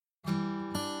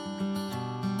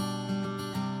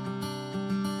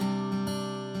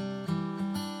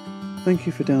Thank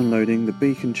you for downloading the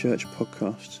Beacon Church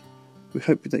podcast. We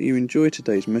hope that you enjoy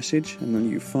today's message and that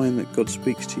you find that God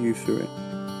speaks to you through it.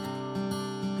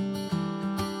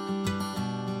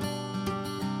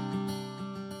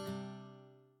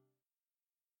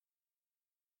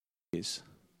 Is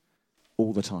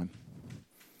all the time.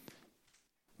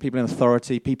 People in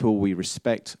authority, people we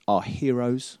respect, our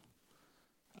heroes,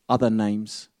 other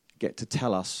names get to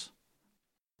tell us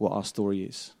what our story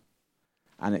is.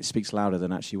 And it speaks louder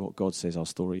than actually what God says our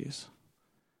story is.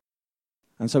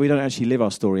 And so we don't actually live our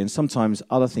story. And sometimes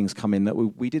other things come in that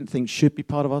we didn't think should be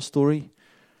part of our story.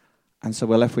 And so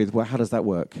we're left with, well, how does that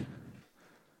work?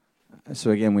 And so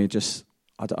again, we just,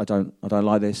 I don't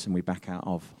like this, and we back out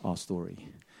of our story.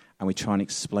 And we try and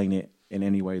explain it in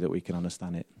any way that we can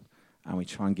understand it. And we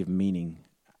try and give meaning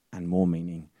and more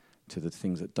meaning to the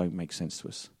things that don't make sense to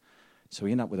us. So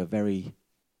we end up with a very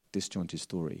disjointed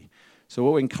story. So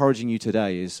what we're encouraging you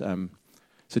today is,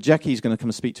 so Jackie's going to come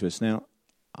and speak to us. Now,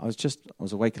 I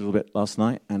was awake a little bit last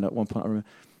night, and at one point I remember,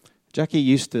 Jackie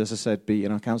used to, as I said, be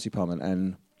in our council department,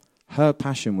 and her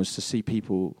passion was to see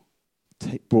people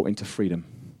brought into freedom.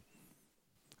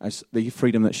 As the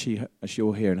freedom that as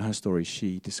you'll hear in her story,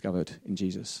 she discovered in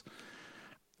Jesus.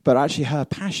 But actually her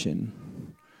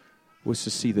passion was to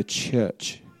see the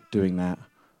church doing that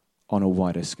on a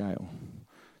wider scale.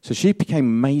 So she became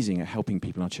amazing at helping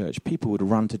people in our church. People would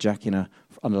run to Jackie and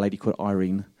a lady called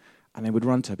Irene, and they would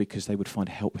run to her because they would find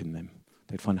help in them.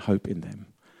 They'd find hope in them.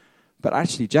 But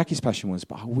actually, Jackie's passion was,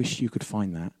 but I wish you could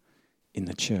find that in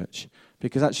the church.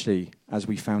 Because actually, as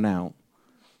we found out,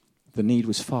 the need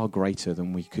was far greater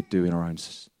than we could do in our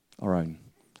own.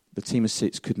 The team of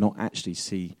 6 could not actually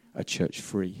see a church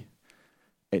free.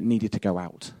 It needed to go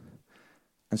out.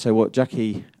 And so what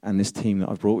Jackie and this team that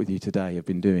I've brought with you today have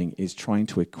been doing is trying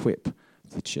to equip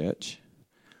the church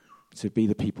to be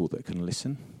the people that can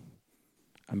listen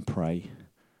and pray,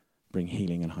 bring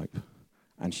healing and hope.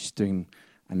 And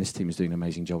this team is doing an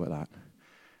amazing job at that.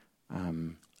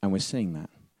 And we're seeing that.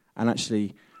 And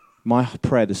actually, my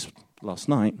prayer last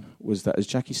night was that as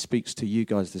Jackie speaks to you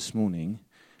guys this morning,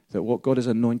 that what God has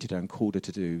anointed her and called her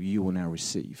to do, you will now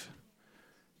receive.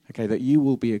 Okay, that you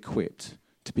will be equipped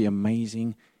to be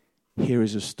amazing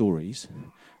hearers of stories.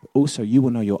 Also, you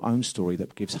will know your own story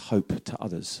that gives hope to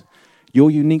others. Your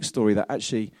unique story that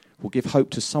actually will give hope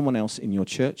to someone else in your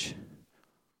church,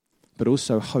 but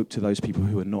also hope to those people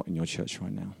who are not in your church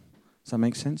right now. Does that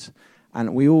make sense?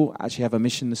 And we all actually have a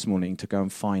mission this morning to go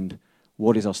and find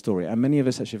what is our story. And many of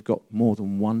us actually have got more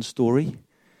than one story,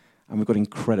 and we've got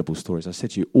incredible stories. I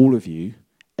said to you, all of you,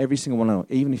 every single one of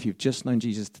you, even if you've just known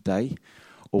Jesus today,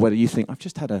 or whether you think,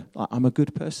 I'm a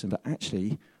good person, but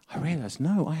actually, I realize,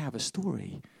 no, I have a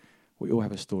story. We all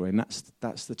have a story, and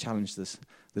that's the challenge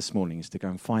this morning, is to go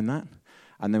and find that.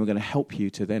 And then we're going to help you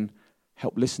to then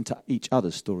help listen to each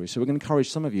other's stories. So we're going to encourage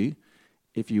some of you,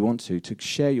 if you want to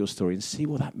share your story and see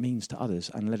what that means to others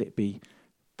and let it be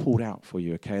poured out for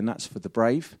you, okay? And that's for the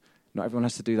brave. Not everyone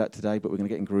has to do that today, but we're going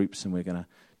to get in groups and we're going to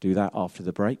do that after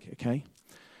the break, okay?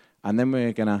 And then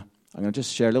I'm going to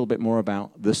just share a little bit more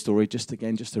about the story, just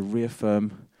to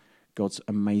reaffirm God's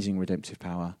amazing redemptive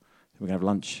power. We're going to have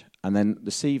lunch. And then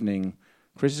this evening,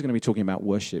 Chris is going to be talking about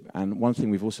worship. And one thing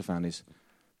we've also found is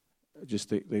just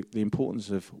the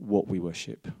importance of what we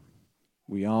worship.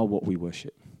 We are what we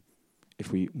worship.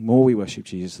 More we worship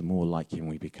Jesus, the more like him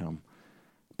we become.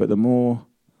 But the more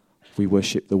we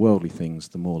worship the worldly things,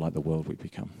 the more like the world we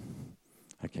become.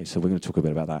 Okay, so we're going to talk a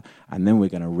bit about that. And then we're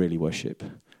going to really worship.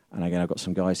 And again, I've got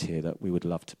some guys here that we would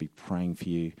love to be praying for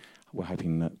you. We're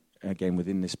hoping that, again,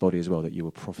 within this body as well, that you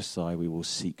will prophesy, we will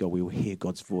seek God, we will hear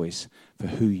God's voice for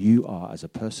who you are as a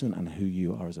person and who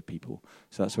you are as a people.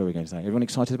 So that's where we're going today. Everyone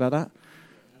excited about that?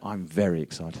 I'm very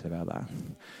excited about that.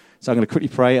 So I'm going to quickly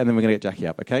pray, and then we're going to get Jackie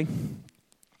up, okay?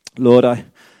 Lord, I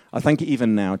thank you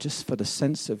even now just for the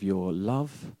sense of your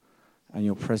love and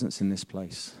your presence in this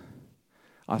place.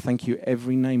 I thank you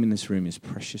every name in this room is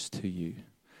precious to you,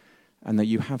 and that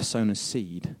you have sown a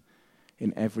seed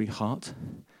in every heart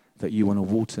that you want to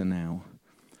water now,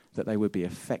 that they would be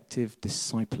effective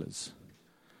disciplers,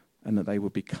 and that they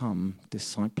would become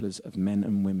disciplers of men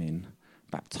and women,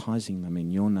 baptizing them in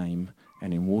your name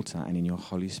and in water and in your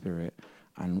Holy Spirit,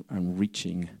 and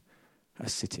reaching a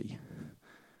city.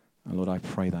 And Lord, I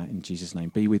pray that in Jesus' name.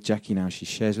 Be with Jackie now. She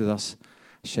shares with us,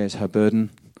 shares her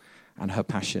burden and her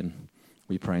passion.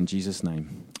 We pray in Jesus'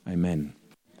 name. Amen.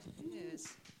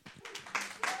 Yes.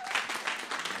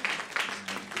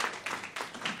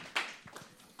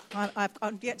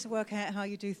 I've yet to work out how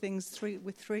you do things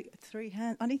with three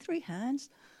hands. I need 3 hands.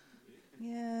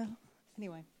 Yeah.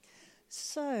 Anyway,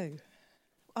 so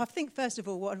I think, first of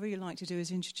all, what I'd really like to do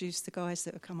is introduce the guys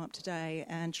that have come up today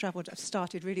and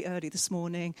started really early this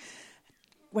morning,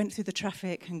 went through the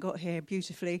traffic and got here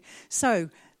beautifully. So,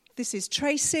 this is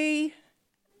Tracy.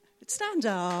 Stand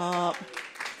up.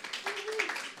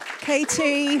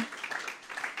 Katie.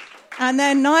 And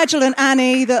then Nigel and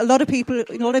Annie, that a lot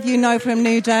of you know from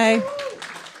New Day.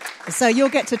 So you'll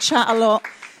get to chat a lot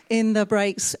in the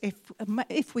breaks,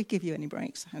 if we give you any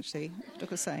breaks, actually.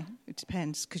 Like I say, it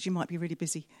depends, because you might be really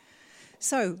busy.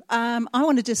 So I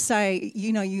want to just say,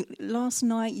 last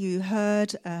night you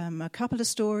heard a couple of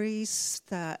stories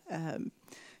that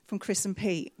from Chris and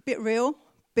Pete. Bit real,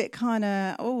 bit kind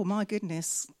of, oh my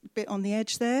goodness, bit on the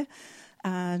edge there.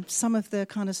 Some of the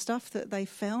kind of stuff that they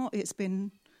felt, it's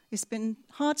been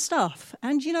hard stuff.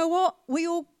 And you know what? We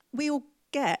all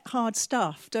get hard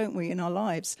stuff, don't we, in our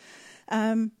lives?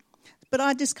 But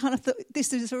I just kind of thought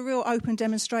this is a real open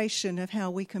demonstration of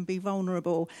how we can be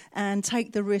vulnerable and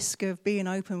take the risk of being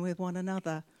open with one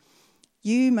another.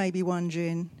 You may be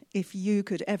wondering if you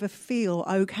could ever feel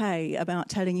okay about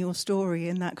telling your story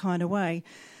in that kind of way.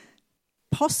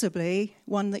 Possibly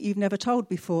one that you've never told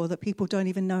before, that people don't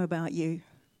even know about you.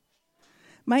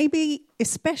 Maybe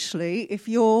especially if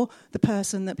you're the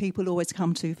person that people always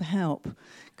come to for help,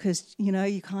 because,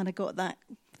 you kind of got that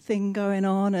thing going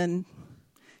on and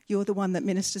you're the one that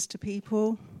ministers to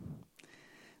people.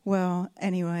 Well,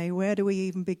 anyway, where do we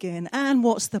even begin? And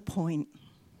what's the point?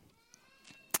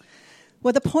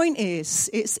 Well, the point is,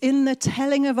 it's in the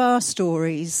telling of our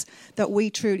stories that we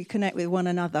truly connect with one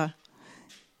another.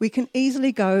 We can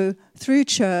easily go through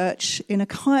church in a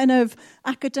kind of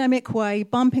academic way,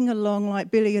 bumping along like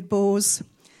billiard balls,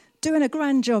 doing a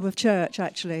grand job of church,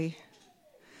 actually.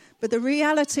 But the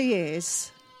reality is,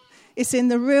 it's in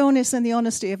the realness and the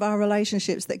honesty of our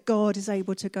relationships that God is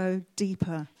able to go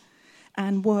deeper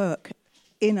and work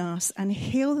in us and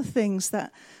heal the things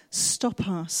that stop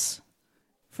us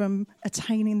from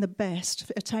attaining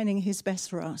His best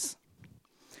for us.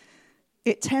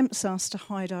 It tempts us to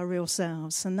hide our real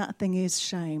selves, and that thing is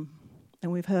shame.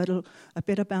 And we've heard a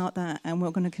bit about that, and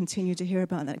we're going to continue to hear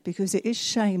about that, because it is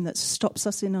shame that stops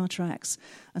us in our tracks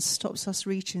and stops us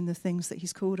reaching the things that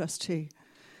He's called us to.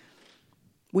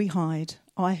 We hide.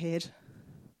 I hid.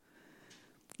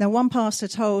 Now, one pastor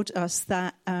told us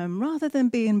that rather than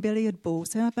being billiard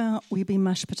balls, how about we be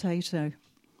mashed potato?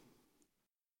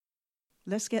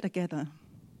 Let's get together.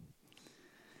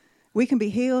 We can be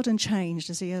healed and changed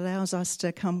as He allows us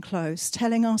to come close.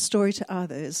 Telling our story to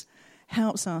others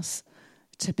helps us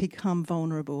to become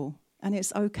vulnerable. And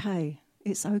it's okay.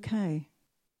 It's okay.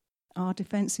 Our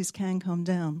defenses can come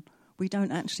down. We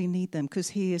don't actually need them because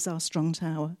He is our strong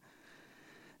tower.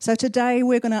 So today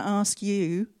we're going to ask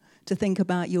you to think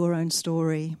about your own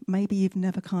story. Maybe you've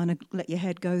never kind of let your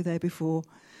head go there before.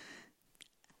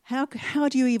 How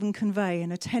do you even convey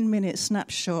in a 10-minute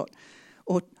snapshot,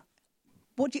 or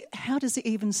how does it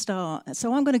even start?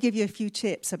 So I'm going to give you a few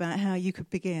tips about how you could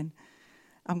begin.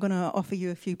 I'm going to offer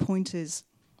you a few pointers.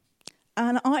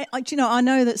 And I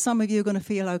know that some of you are going to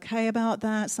feel okay about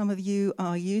that. Some of you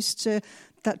are used to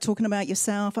that, talking about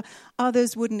yourself.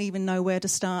 Others wouldn't even know where to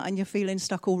start, and you're feeling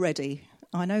stuck already.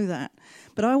 I know that.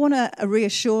 But I want to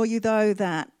reassure you, though,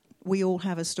 that we all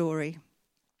have a story,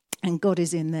 and God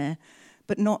is in there.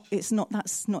 But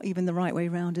that's not even the right way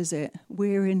around, is it?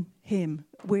 We're in Him.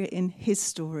 We're in His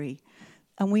story.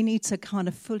 And we need to kind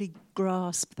of fully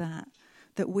grasp that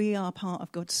we are part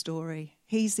of God's story.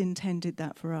 He's intended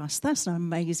that for us. That's an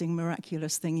amazing,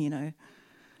 miraculous thing,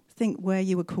 Think where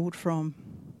you were called from.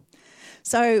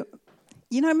 So,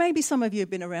 maybe some of you have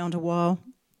been around a while.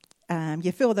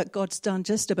 You feel that God's done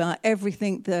just about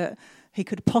everything that He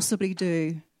could possibly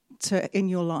do in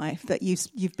your life, that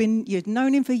you'd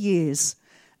known Him for years,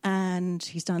 and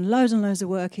He's done loads and loads of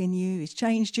work in you. He's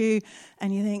changed you,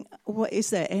 and you think, what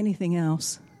is there anything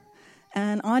else?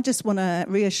 And I just want to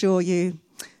reassure you,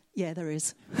 yeah, there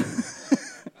is.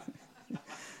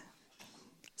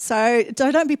 So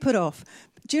don't be put off.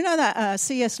 Do you know that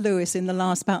C.S. Lewis, in The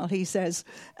Last Battle, he says,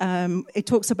 it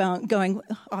talks about going,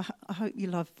 I hope you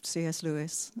love C.S.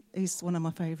 Lewis. He's one of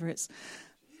my favourites.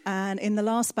 And in The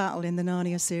Last Battle in the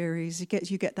Narnia series,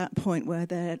 you get that point where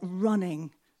they're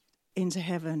running into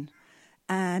heaven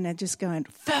and they're just going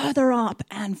further up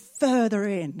and further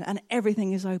in, and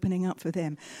everything is opening up for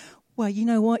them. Well, you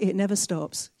know what? It never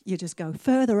stops. You just go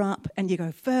further up and you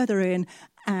go further in,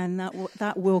 and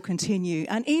that will continue.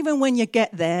 And even when you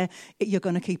get there, you're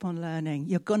going to keep on learning.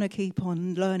 You're going to keep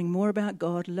on learning more about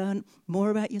God, learn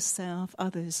more about yourself,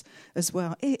 others as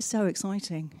well. It's so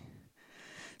exciting.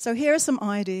 So here are some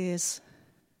ideas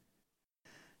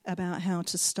about how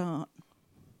to start.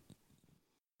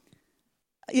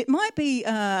 it might be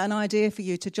an idea for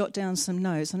you to jot down some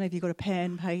notes. I don't know if you've got a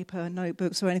pen, paper,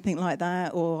 notebooks or anything like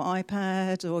that, or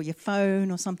iPad or your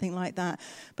phone or something like that.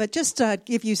 But just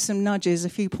give you some nudges, a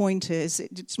few pointers.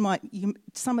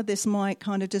 Some of this might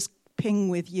kind of just ping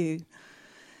with you.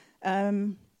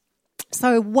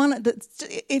 So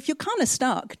if you're kind of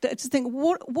stuck, just think,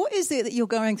 what is it that you're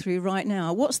going through right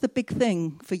now? What's the big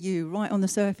thing for you right on the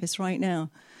surface right now?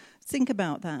 Think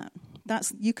about that.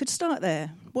 You could start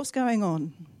there. What's going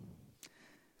on?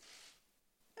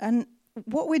 And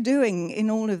what we're doing in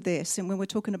all of this, and when we're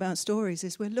talking about stories,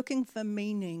 is we're looking for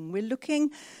meaning. We're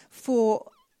looking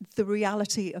for the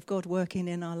reality of God working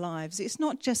in our lives. It's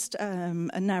not just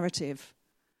a narrative.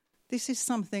 This is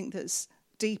something that's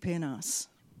deep in us.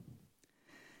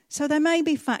 So there may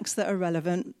be facts that are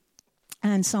relevant,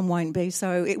 and some won't be.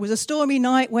 So it was a stormy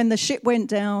night when the ship went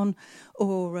down,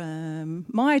 or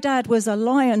my dad was a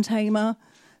lion tamer,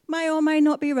 may or may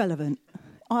not be relevant.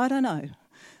 I don't know.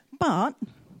 But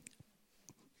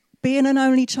being an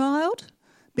only child,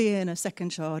 being a second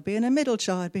child, being a middle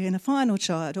child, being a final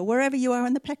child, or wherever you are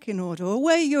in the pecking order, or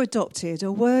were you adopted,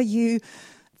 or were you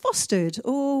fostered,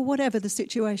 or whatever the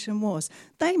situation was,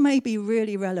 they may be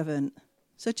really relevant.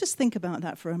 So just think about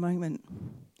that for a moment.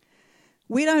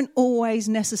 We don't always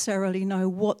necessarily know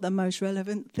what the most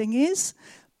relevant thing is,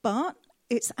 but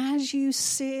it's as you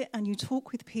sit and you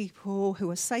talk with people who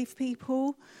are safe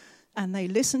people, and they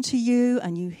listen to you,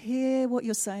 and you hear what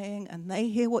you're saying, and they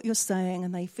hear what you're saying,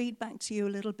 and they feed back to you a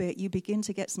little bit, you begin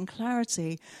to get some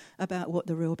clarity about what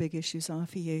the real big issues are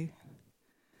for you.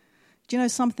 Do you know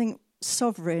something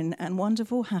sovereign and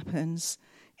wonderful happens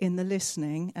in the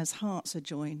listening as hearts are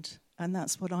joined? And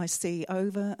that's what I see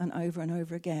over and over and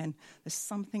over again. There's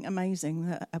something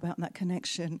amazing about that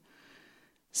connection.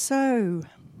 So,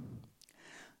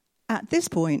 at this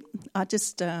point, I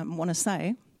just want to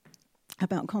say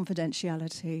about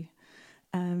confidentiality.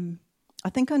 I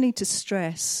think I need to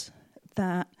stress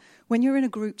that when you're in a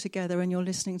group together and you're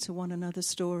listening to one another's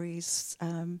stories,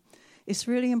 it's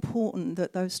really important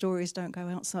that those stories don't go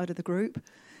outside of the group.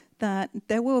 That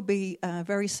there will be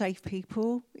very safe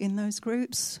people in those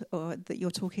groups or that you're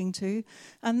talking to,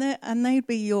 and they'd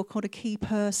be your kind of key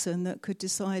person that could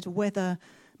decide whether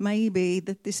maybe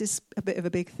that this is a bit of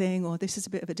a big thing or this is a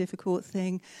bit of a difficult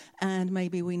thing, and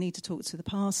maybe we need to talk to the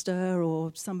pastor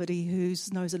or somebody who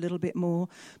knows a little bit more.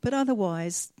 But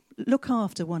otherwise, look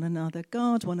after one another,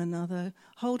 guard one another,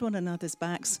 hold one another's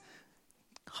backs,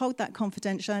 hold that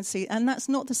confidentiality, and that's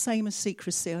not the same as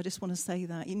secrecy. I just want to say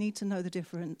that. You need to know the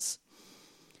difference.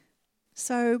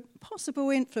 So,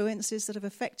 possible influences that have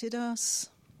affected us.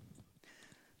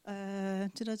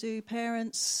 Did I do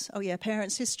parents? Oh yeah,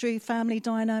 parents' history, family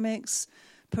dynamics,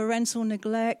 parental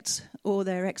neglect or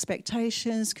their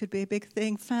expectations could be a big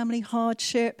thing. Family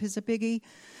hardship is a biggie.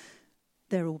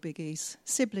 They're all biggies.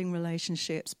 Sibling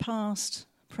relationships, past,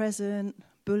 present,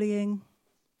 bullying.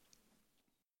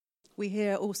 We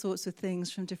hear all sorts of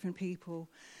things from different people.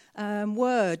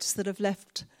 Words that have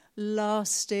left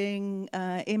lasting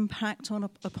impact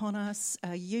upon us,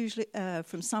 usually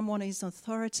from someone who's in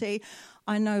authority.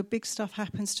 I know big stuff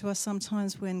happens to us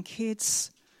sometimes when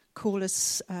kids call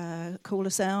us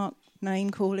out, name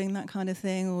calling, that kind of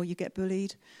thing, or you get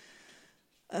bullied.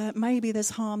 Maybe there's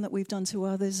harm that we've done to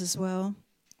others as well.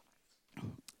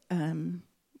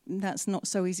 That's not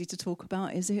so easy to talk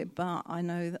about, is it? But I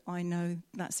know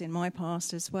that's in my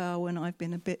past as well, when I've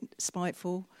been a bit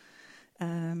spiteful.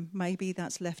 Maybe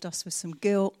that's left us with some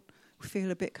guilt. We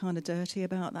feel a bit kind of dirty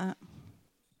about that.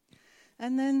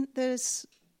 And then there's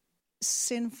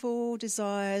sinful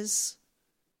desires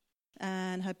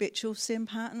and habitual sin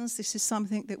patterns. This is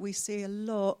something that we see a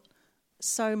lot,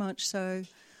 so much so.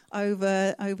 We've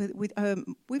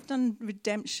done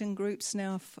redemption groups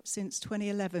now since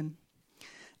 2011.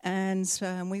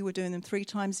 And we were doing them 3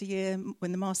 times a year.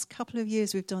 In the last couple of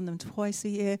years, we've done them twice a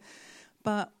year.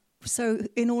 But so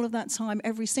in all of that time,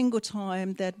 every single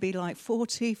time, there'd be like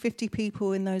 40, 50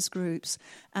 people in those groups.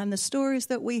 And the stories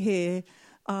that we hear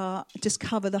just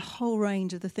cover the whole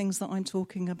range of the things that I'm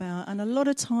talking about. And a lot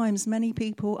of times, many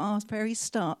people are very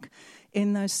stuck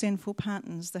in those sinful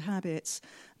patterns, the habits.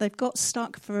 They've got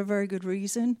stuck for a very good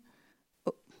reason,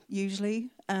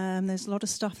 usually. There's a lot of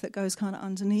stuff that goes kind of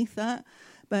underneath that.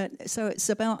 But so it's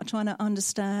about trying to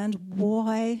understand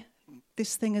why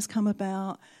this thing has come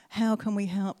about. How can we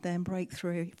help them break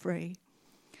free?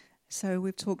 So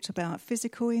we've talked about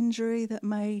physical injury that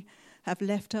may have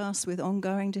left us with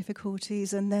ongoing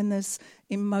difficulties. And then there's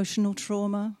emotional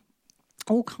trauma,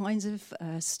 all kinds of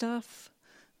stuff.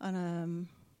 And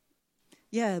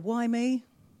why me?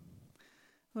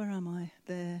 Where am I?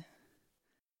 There.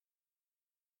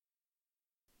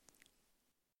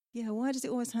 Yeah, why does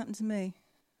it always happen to me?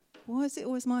 Why is it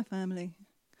always my family?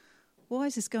 Why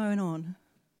is this going on?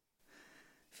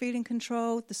 Feeling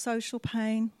controlled, the social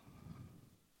pain.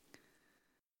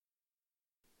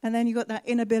 And then you've got that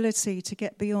inability to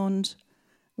get beyond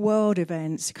world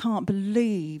events. You can't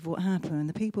believe what happened.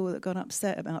 The people that got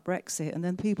upset about Brexit, and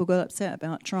then people got upset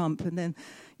about Trump, and then,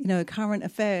 current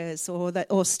affairs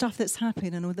or stuff that's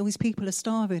happening, and all these people are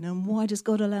starving, and why does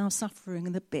God allow suffering,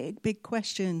 and the big, big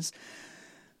questions.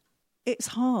 It's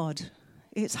hard.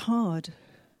 It's hard.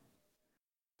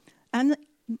 And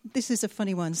this is a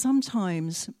funny one.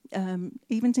 Sometimes,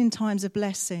 even in times of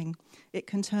blessing, it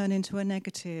can turn into a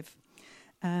negative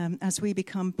as we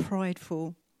become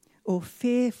prideful or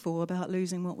fearful about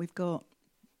losing what we've got.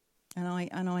 And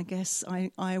I guess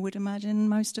I would imagine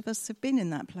most of us have been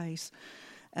in that place.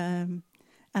 And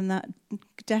that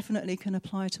definitely can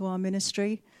apply to our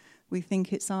ministry. We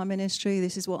think it's our ministry.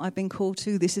 This is what I've been called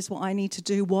to. This is what I need to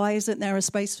do. Why isn't there a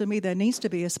space for me? There needs to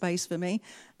be a space for me.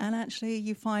 And actually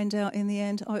you find out in the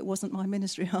end, it wasn't my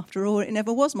ministry after all. It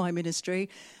never was my ministry.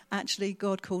 Actually,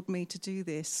 God called me to do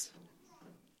this.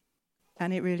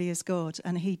 And it really is God.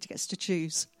 And he gets to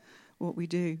choose what we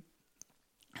do.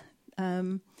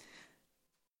 There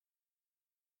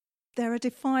are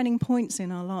defining points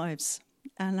in our lives.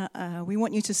 And we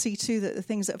want you to see too that the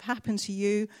things that have happened to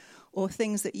you or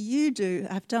things that you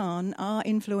have done are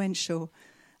influential.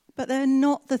 But they're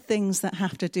not the things that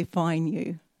have to define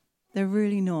you. They're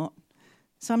really not.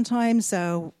 Sometimes,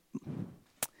 sometimes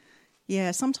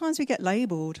we get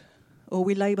labelled or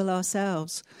we label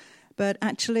ourselves. But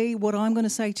actually, what I'm going to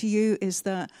say to you is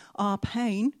that our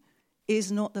pain is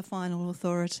not the final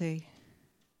authority.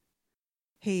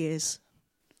 He is.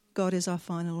 God is our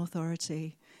final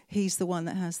authority. He's the one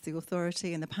that has the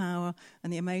authority and the power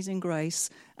and the amazing grace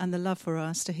and the love for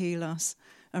us to heal us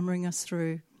and bring us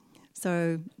through.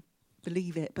 So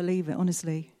believe it,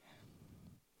 honestly.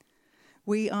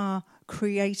 We are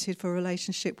created for a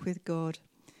relationship with God,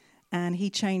 and he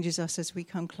changes us as we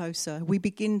come closer. We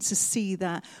begin to see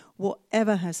that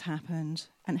whatever has happened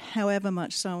and however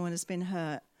much someone has been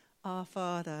hurt, our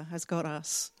Father has got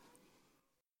us.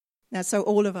 Now, so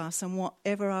all of us and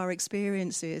whatever our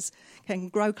experiences can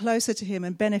grow closer to him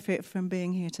and benefit from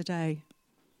being here today.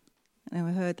 And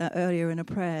I heard that earlier in a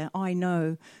prayer. I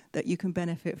know that you can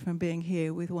benefit from being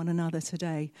here with one another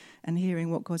today and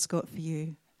hearing what God's got for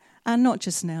you. And not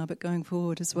just now, but going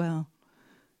forward as well.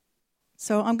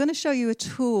 So I'm going to show you a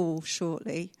tool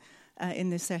shortly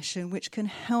in this session which can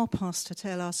help us to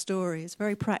tell our story. It's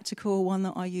very practical, one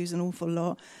that I use an awful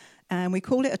lot. And we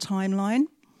call it a timeline.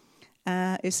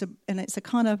 It's a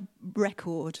kind of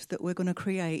record that we're going to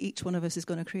create. Each one of us is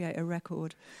going to create a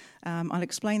record. I'll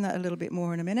explain that a little bit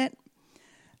more in a minute.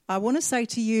 I want to say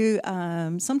to you,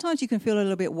 sometimes you can feel a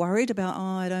little bit worried about,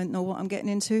 I don't know what I'm getting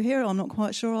into here. I'm not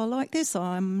quite sure I like this. So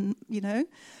I'm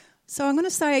going to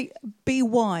say, be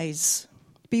wise.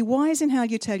 Be wise in how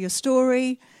you tell your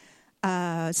story.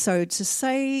 So to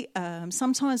say,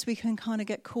 sometimes we can kind of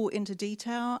get caught into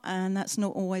detail, and that's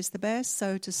not always the best.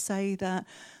 So to say that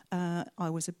I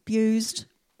was abused,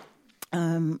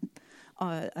 a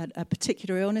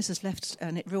particular illness has left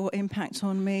a real impact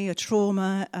on me, a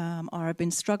trauma, or I've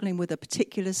been struggling with a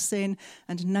particular sin,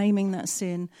 and naming that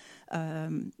sin,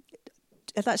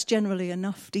 that's generally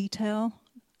enough detail,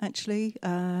 actually,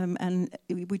 and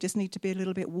we just need to be a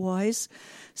little bit wise.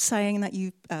 Saying that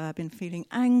you've been feeling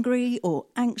angry or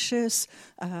anxious,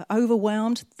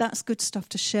 overwhelmed, that's good stuff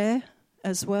to share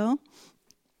as well.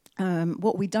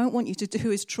 What we don't want you to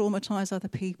do is traumatize other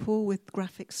people with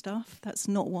graphic stuff. That's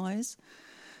not wise.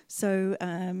 So,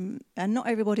 and not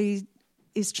everybody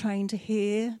is trained to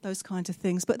hear those kinds of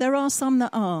things, but there are some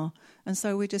that are, and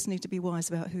so we just need to be wise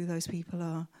about who those people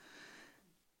are.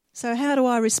 So how do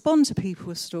I respond to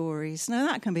people's stories? Now,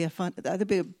 that can be that'd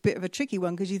be a bit of a tricky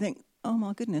one, because you think, oh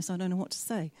my goodness, I don't know what to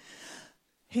say.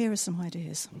 Here are some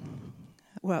ideas.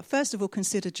 Well, first of all,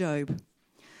 consider Job.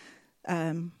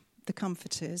 The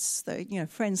comforters.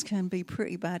 Friends can be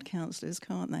pretty bad counsellors,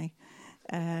 can't they?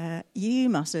 You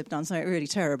must have done something really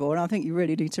terrible, and I think you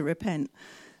really need to repent.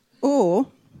 Or,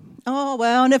 oh,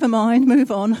 well, never mind,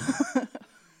 move on.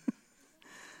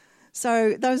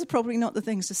 So those are probably not the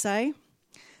things to say.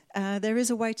 There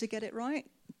is a way to get it right.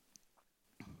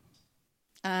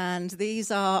 And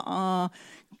these are our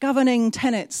governing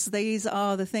tenets. These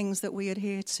are the things that we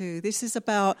adhere to. This is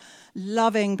about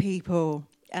loving people.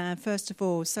 First of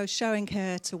all, so showing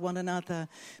care to one another,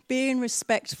 being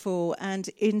respectful and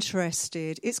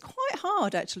interested. It's quite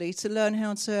hard, actually, to learn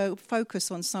how to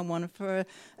focus on someone for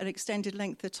an extended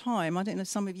length of time. I don't know,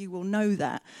 some of you will know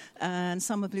that, and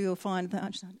some of you will find that,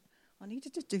 actually, I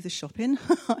needed to do the shopping.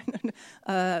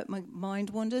 My mind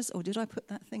wanders. Or did I put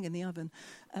that thing in the oven?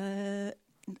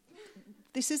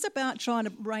 This is about trying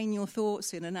to rein your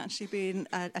thoughts in and actually being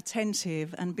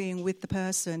attentive and being with the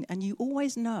person. And you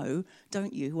always know,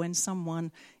 don't you, when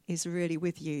someone is really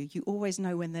with you. You always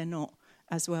know when they're not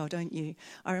as well, don't you?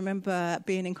 I remember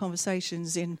being in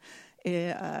conversations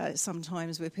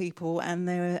sometimes with people, and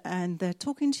they're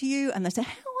talking to you, and they say,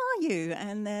 "How are you?"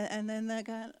 And then they're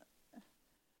going,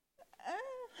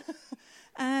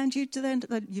 and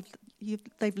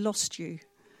they've lost you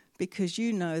because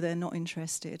you know they're not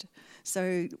interested.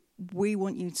 So we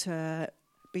want you to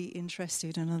be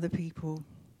interested in other people.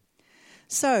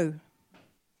 So,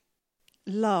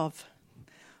 love.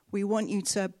 We want you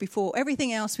to, before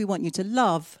everything else, we want you to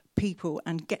love people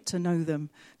and get to know them,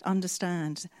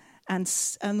 understand.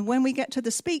 And when we get to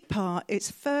the speak part, it's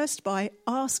first by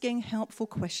asking helpful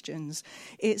questions.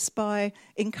 It's by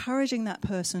encouraging that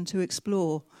person to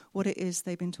explore what it is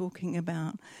they've been talking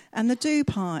about. And the do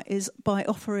part is by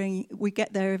offering, we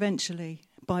get there eventually,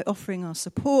 by offering our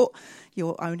support,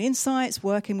 your own insights,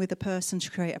 working with the person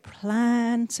to create a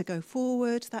plan, to go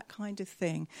forward, that kind of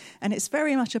thing. And it's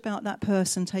very much about that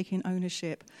person taking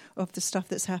ownership of the stuff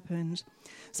that's happened.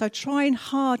 So trying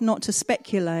hard not to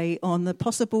speculate on the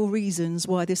possible reasons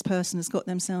why this person has got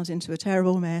themselves into a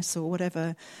terrible mess or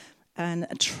whatever, and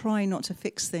try not to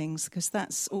fix things, because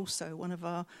that's also one of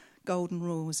our golden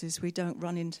rules, is we don't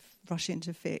rush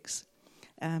into fix.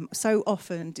 So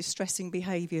often distressing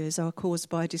behaviours are caused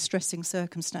by distressing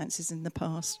circumstances in the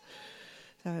past.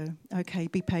 So, okay,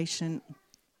 be patient.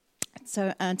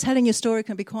 So, and telling your story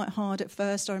can be quite hard at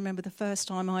first. I remember the first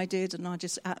time I did, and I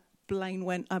just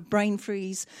went brain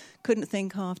freeze, couldn't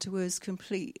think afterwards,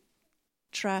 complete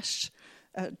trash.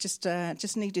 Just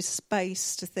needed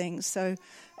space to think. So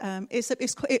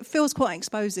it feels quite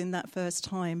exposing that first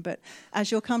time. But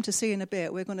as you'll come to see in a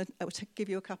bit, we're going to give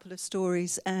you a couple of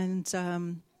stories, and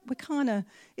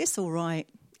it's all right.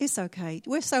 It's okay.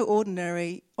 We're so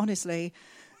ordinary, honestly.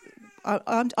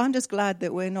 I'm just glad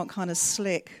that we're not kind of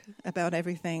slick about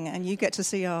everything, and you get to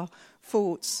see our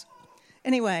faults.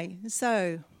 Anyway,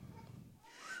 so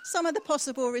some of the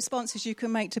possible responses you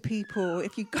can make to people,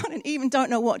 if you even don't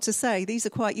know what to say, these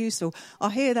are quite useful. I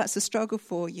hear that's a struggle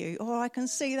for you. Or I can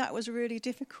see that was really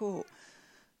difficult.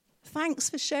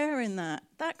 Thanks for sharing that.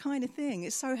 That kind of thing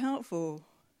is so helpful.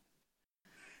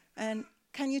 And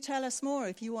can you tell us more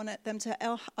if you want them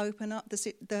to open up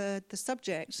the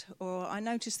subject? Or I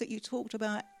noticed that you talked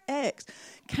about X.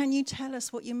 Can you tell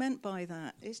us what you meant by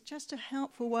that? It's just a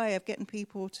helpful way of getting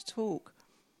people to talk.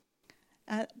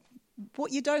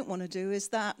 What you don't want to do is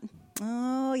that,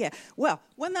 oh, yeah. Well,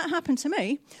 when that happened to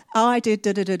me, I did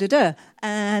da-da-da-da-da,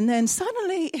 and then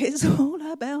suddenly it's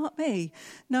all about me.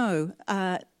 No,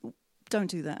 don't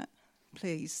do that,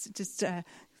 please. Just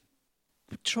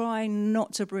try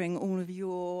not to bring all of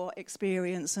your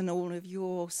experience and all of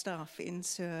your stuff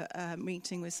into a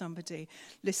meeting with somebody.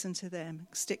 Listen to them.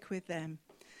 Stick with them.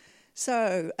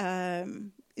 So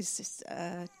it's just...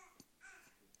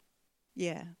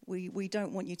 Yeah, we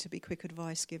don't want you to be quick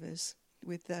advice givers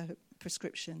with the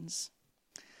prescriptions.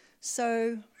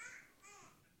 So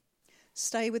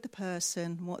stay with the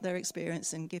person, what they're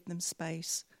experiencing, give them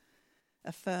space,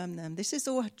 affirm them. This is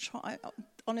all,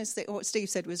 honestly, what Steve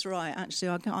said was right. Actually,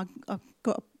 I've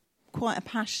got quite a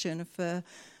passion for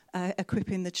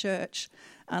equipping the church,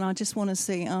 and I just want to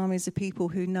see armies of people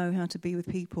who know how to be with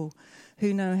people,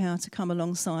 who know how to come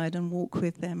alongside and walk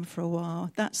with them for a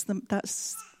while. That's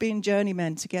being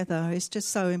journeymen together. It's just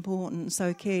so important,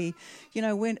 so key. You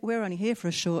know, we're only here for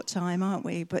a short time, aren't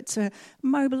we? But to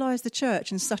mobilise the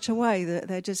church in such a way that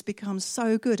they just become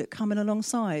so good at coming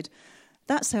alongside.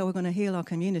 That's how we're going to heal our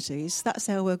communities. That's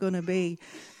how we're going to be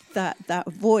that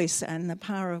voice and the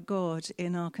power of God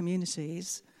in our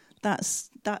communities. That's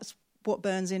what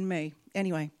burns in me.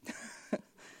 Anyway,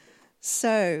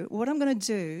 so what I'm going to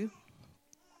do,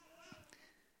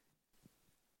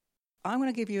 I'm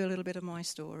going to give you a little bit of my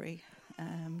story.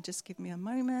 Just give me a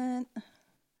moment.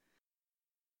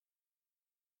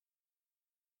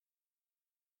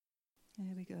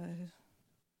 There we go.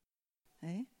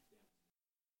 Hey?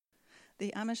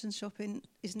 The Amazon shopping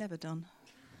is never done.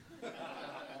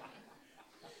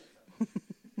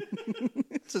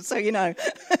 So you know.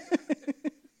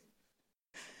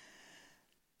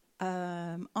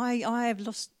 I have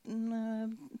lost.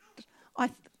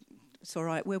 It's all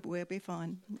right. We'll be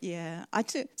fine. Yeah.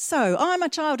 So I'm a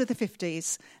child of the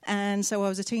 50s, and so I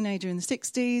was a teenager in the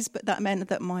 60s. But that meant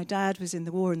that my dad was in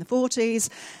the war in the 40s,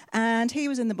 and he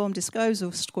was in the bomb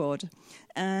disposal squad,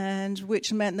 and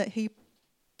which meant that he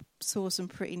saw some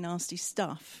pretty nasty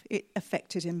stuff. It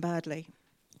affected him badly.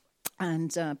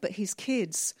 And but his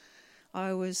kids,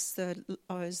 I was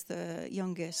the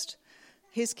youngest.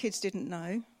 His kids didn't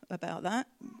know about that,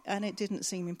 and it didn't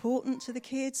seem important to the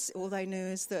kids. All they knew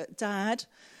is that Dad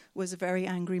was a very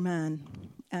angry man,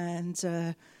 and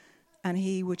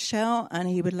he would shout and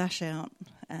he would lash out,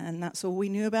 and that's all we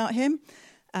knew about him.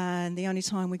 And the only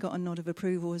time we got a nod of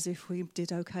approval was if we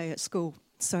did okay at school.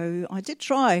 So I did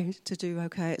try to do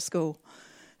okay at school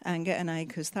and get an A,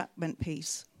 because that meant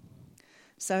peace.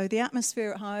 So the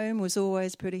atmosphere at home was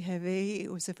always pretty heavy.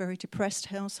 It was a very depressed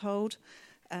household.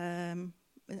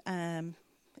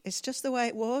 It's just the way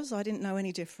it was. I didn't know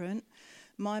any different.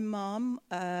 My mum,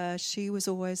 she was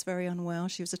always very unwell.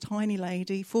 She was a tiny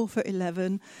lady,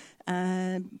 4'11",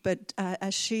 but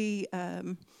as she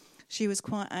was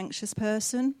quite an anxious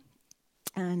person,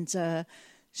 and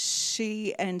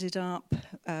she ended up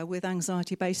with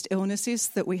anxiety-based illnesses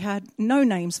that we had no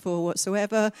names for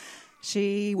whatsoever.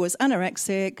 She was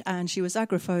anorexic and she was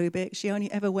agoraphobic. She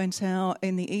only ever went out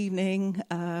in the evening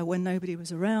when nobody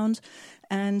was around.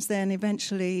 And then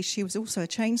eventually she was also a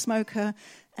chain smoker,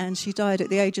 and she died at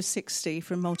the age of 60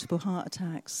 from multiple heart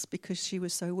attacks because she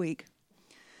was so weak.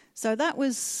 So that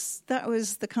was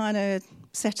the kind of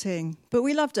setting. But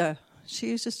we loved her.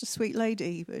 She was just a sweet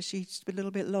lady, but she's a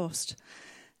little bit lost.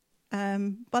 By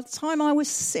the time I was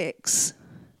 6,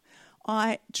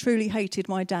 I truly hated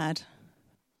my dad.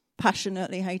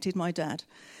 Passionately hated my dad,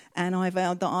 and I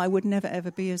vowed that I would never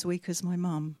ever be as weak as my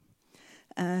mum.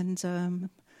 And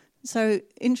so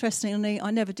interestingly, I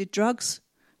never did drugs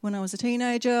when I was a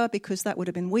teenager, because that would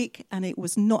have been weak, and it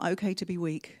was not okay to be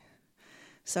weak.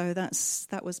 So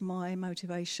that was my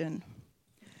motivation.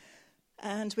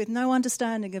 And with no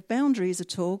understanding of boundaries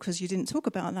at all, because you didn't talk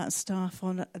about that stuff,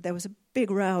 there was a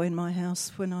big row in my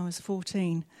house when I was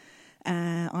 14.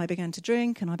 I began to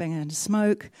drink and I began to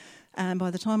smoke. And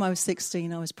by the time I was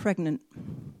 16, I was pregnant.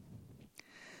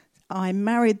 I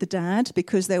married the dad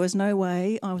because there was no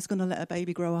way I was going to let a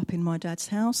baby grow up in my dad's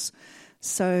house.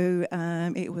 So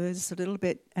it was a little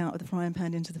bit out of the frying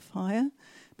pan into the fire,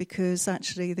 because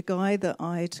actually the guy that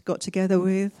I'd got together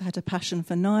with had a passion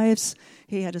for knives,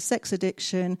 he had a sex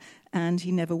addiction, and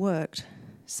he never worked.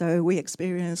 So we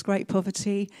experienced great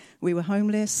poverty, we were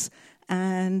homeless,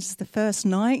 and the first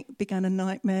night began a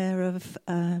nightmare of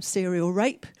serial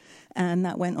rape, and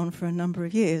that went on for a number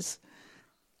of years.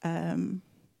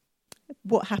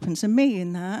 What happened to me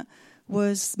in that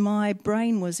was my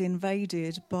brain was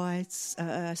invaded by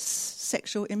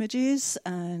sexual images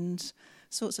and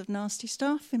sorts of nasty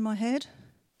stuff in my head,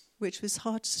 which was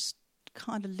hard to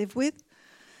kind of live with.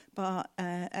 But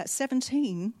at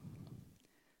 17,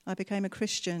 I became a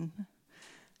Christian,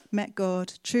 met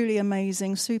God, truly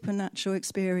amazing, supernatural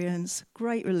experience,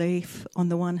 great relief on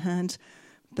the one hand,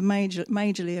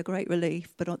 majorly a great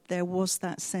relief, but there was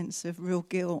that sense of real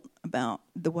guilt about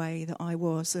the way that I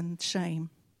was, and shame.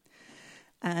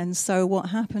 And so what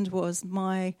happened was,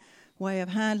 my way of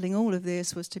handling all of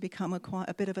this was to become quite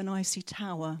a bit of an icy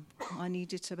tower. I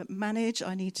needed to manage,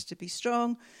 I needed to be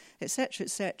strong, etc.,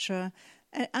 etc.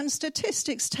 And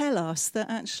statistics tell us that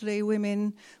actually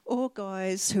women or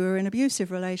guys who are in abusive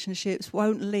relationships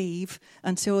won't leave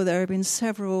until there have been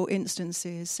several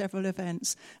instances, several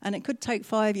events, and it could take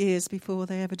 5 years before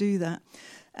they ever do that.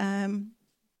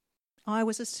 I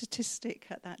was a statistic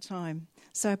at that time.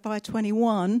 So by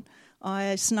 21,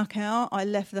 I snuck out, I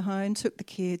left the home, took the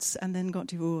kids, and then got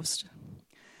divorced.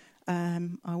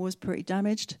 I was pretty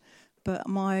damaged, but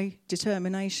my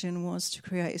determination was to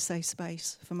create a safe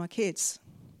space for my kids.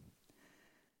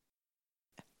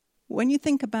 When you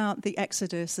think about the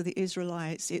Exodus of the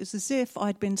Israelites, it was as if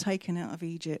I'd been taken out of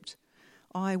Egypt.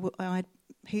 I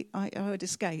had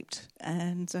escaped,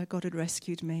 and God had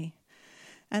rescued me.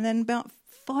 And then about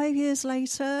 5 years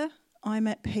later, I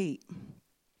met Pete.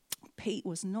 Pete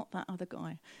was not that other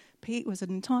guy. Pete was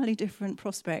an entirely different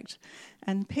prospect.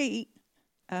 And Pete,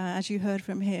 as you heard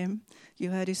from him, you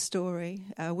heard his story.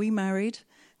 We married.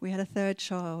 We had a third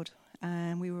child.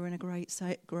 And we were in a great,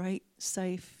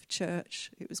 safe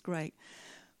church. It was great.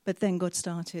 But then God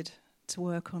started to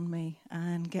work on me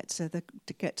and get to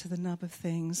the nub of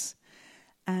things.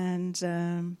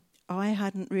 And I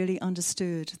hadn't really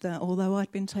understood that although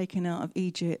I'd been taken out of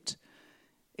Egypt,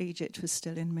 Egypt was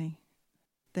still in me.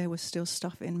 There was still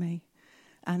stuff in me.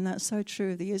 And that's so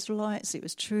true of the Israelites. It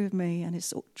was true of me, and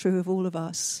it's true of all of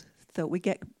us, that we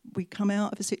come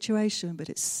out of a situation, but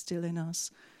it's still in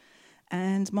us.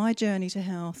 And my journey to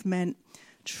health meant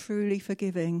truly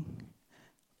forgiving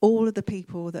all of the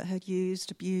people that had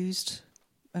used, abused,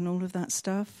 and all of that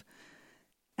stuff.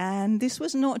 And this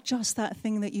was not just that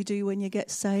thing that you do when you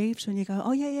get saved, when you go,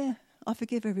 oh, yeah, I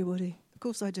forgive everybody.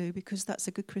 course I do, because that's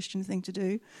a good Christian thing to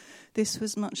do. This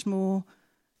was much more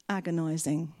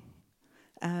agonising.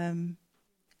 And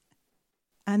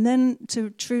then to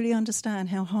truly understand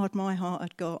how hard my heart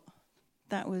had got,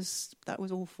 that was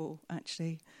awful,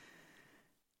 actually.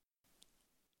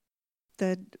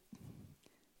 The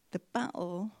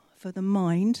battle for the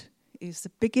mind is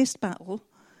the biggest battle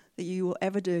that you will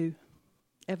ever do,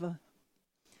 ever.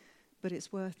 But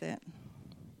it's worth it.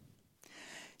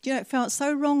 You know, it felt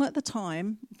so wrong at the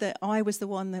time that I was the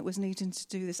one that was needing to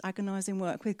do this agonising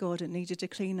work with God and needed to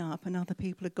clean up, and other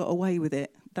people had got away with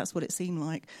it. That's what it seemed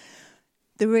like.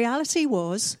 The reality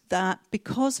was that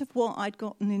because of what I'd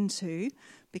gotten into,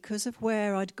 because of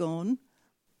where I'd gone,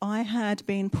 I had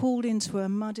been pulled into a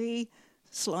muddy,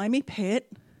 slimy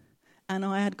pit, and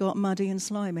I had got muddy and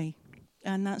slimy.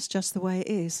 And that's just the way it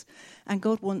is. And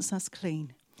God wants us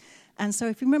clean. And so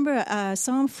if you remember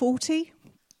Psalm 40,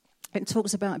 it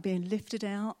talks about being lifted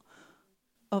out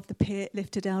of the pit,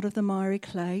 lifted out of the miry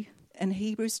clay. And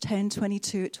Hebrews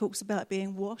 10:22, it talks about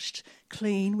being washed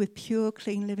clean with pure,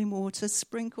 clean living water,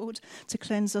 sprinkled to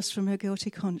cleanse us from a guilty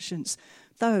conscience.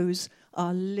 Those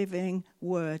are living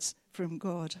words from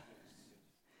God.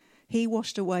 He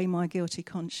washed away my guilty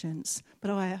conscience, but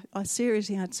I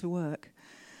seriously had to work.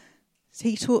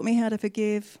 He taught me how to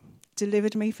forgive,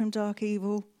 delivered me from dark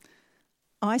evil.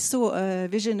 I saw a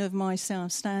vision of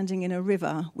myself standing in a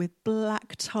river with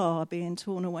black tar being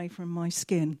torn away from my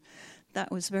skin.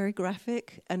 That was very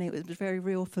graphic, and it was very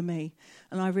real for me.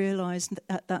 And I realised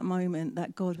at that moment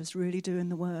that God was really doing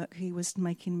the work. He was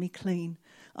making me clean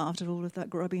after all of that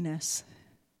grubbiness.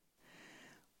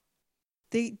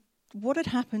 What had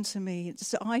happened to me,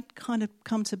 so I'd kind of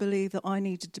come to believe that I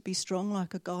needed to be strong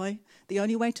like a guy. The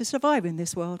only way to survive in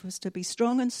this world was to be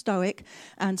strong and stoic,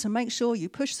 and to make sure you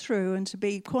push through, and to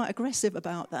be quite aggressive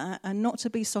about that, and not to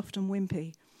be soft and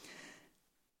wimpy.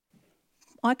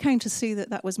 I came to see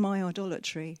that was my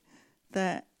idolatry,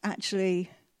 that actually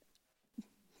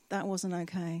that wasn't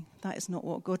okay. That is not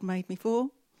what God made me for.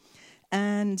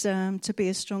 And to be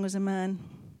as strong as a man,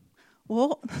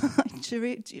 what?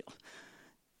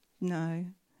 No,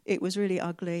 it was really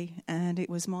ugly, and it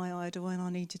was my idol, and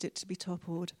I needed it to be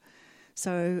toppled.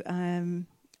 So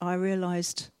I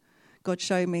realised, God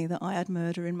showed me that I had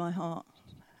murder in my heart,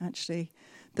 actually.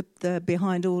 The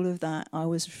behind all of that, I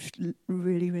was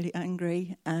really, really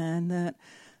angry, and that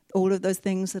all of those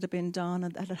things that had been done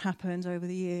and that had happened over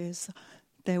the years,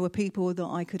 there were people that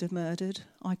I could have murdered.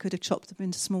 I could have chopped them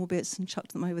into small bits and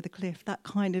chucked them over the cliff. That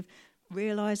kind of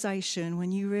realisation,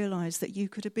 when you realise that you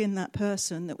could have been that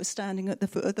person that was standing at the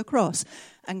foot of the cross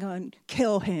and going,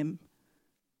 kill him,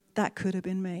 that could have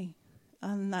been me.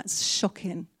 And that's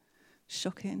shocking.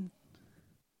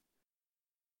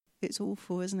 It's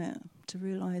awful, isn't it, to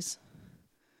realise?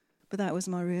 But that was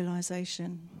my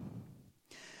realisation.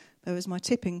 That was my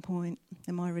tipping point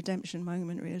and my redemption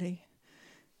moment, really,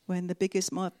 when the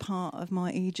biggest part of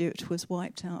my Egypt was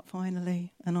wiped out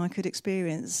finally, and I could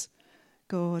experience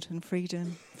God and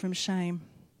freedom from shame.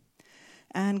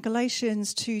 And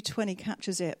Galatians 2:20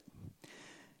 captures it.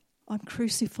 I'm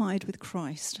crucified with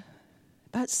Christ,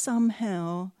 but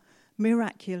somehow,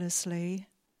 miraculously,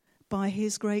 by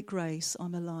his great grace,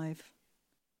 I'm alive.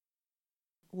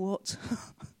 What?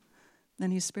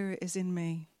 And his spirit is in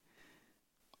me.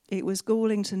 It was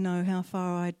galling to know how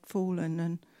far I'd fallen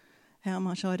and how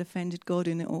much I'd offended God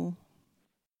in it all.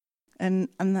 And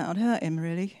that would hurt him,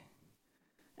 really.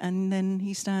 And then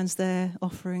he stands there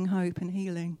offering hope and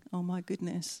healing. Oh, my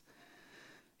goodness.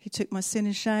 He took my sin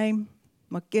and shame,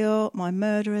 my guilt, my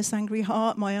murderous, angry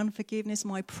heart, my unforgiveness,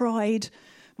 my pride,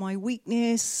 my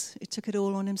weakness. He took it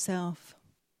all on himself.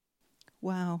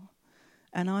 Wow.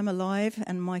 And I'm alive,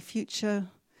 and my future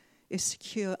is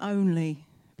secure only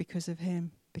because of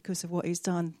him, because of what he's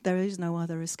done. There is no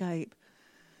other escape.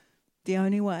 The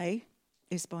only way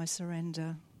is by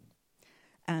surrender.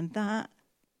 And that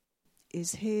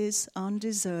is his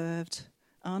undeserved,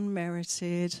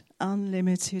 unmerited,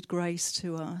 unlimited grace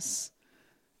to us.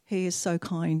 He is so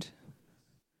kind.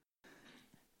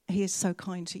 He is so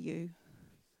kind to you.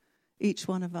 Each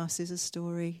one of us is a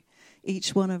story.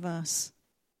 Each one of us.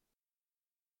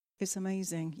 It's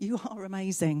amazing. You are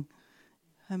amazing.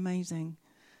 Amazing.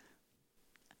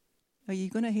 Are you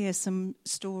going to hear some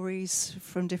stories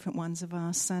from different ones of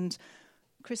us? And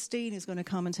Christine is going to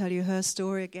come and tell you her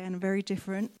story again, very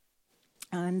different.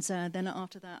 And then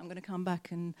after that, I'm going to come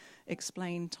back and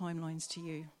explain timelines to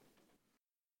you.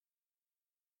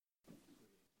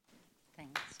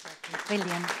 Thanks,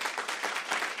 brilliant.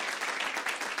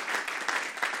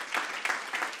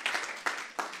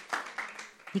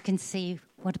 You can see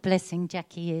what a blessing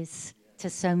Jackie is to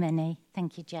so many.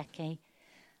 Thank you, Jackie.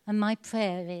 And my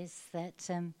prayer is that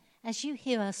as you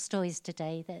hear our stories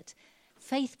today, that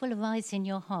faith will arise in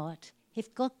your heart.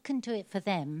 If God can do it for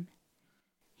them,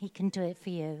 he can do it for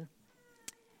you.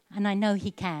 And I know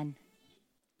he can.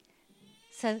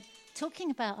 So talking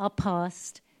about our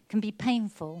past can be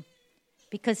painful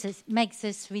because it makes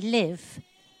us relive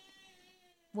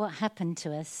what happened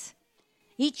to us.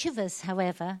 Each of us,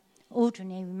 however,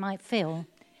 ordinary we might feel,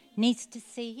 needs to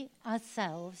see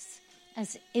ourselves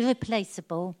as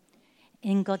irreplaceable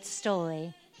in God's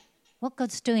story. What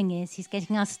God's doing is he's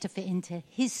getting us to fit into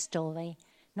his story,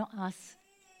 not us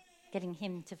getting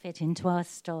him to fit into our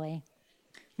story.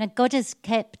 Now, God has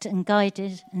kept and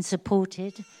guided and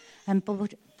supported and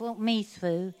brought me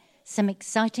through some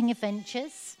exciting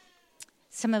adventures,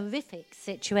 some horrific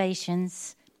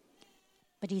situations,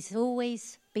 but he's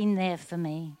always been there for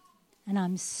me, and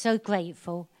I'm so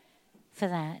grateful for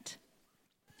that.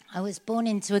 I was born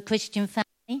into a Christian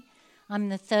family. I'm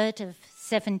the third of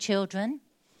 7 children.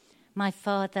 My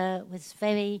father was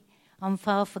very on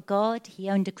fire for God. He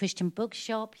owned a Christian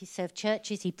bookshop. He served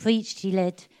churches. He preached. He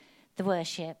led the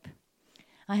worship.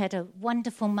 I had a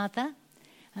wonderful mother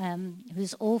who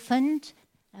was orphaned,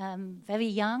 very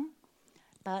young,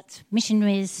 but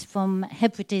missionaries from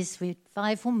Hebrides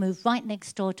Revival moved right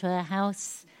next door to her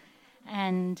house,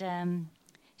 and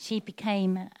she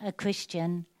became a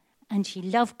Christian, and she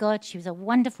loved God. She was a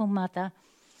wonderful mother,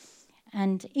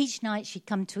 and each night she'd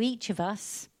come to each of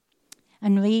us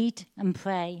and read and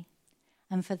pray,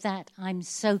 and for that I'm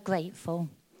so grateful.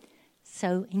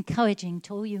 So encouraging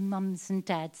to all you mums and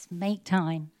dads, make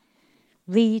time,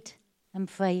 read and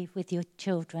pray with your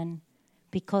children,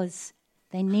 because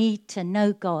they need to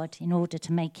know God in order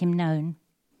to make him known.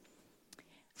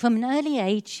 From an early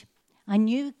age, I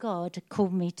knew God had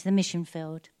called me to the mission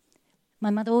field. My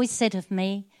mother always said of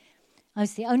me, I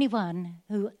was the only one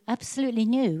who absolutely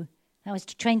knew I was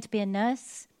trained to be a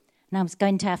nurse, and I was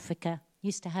going to Africa.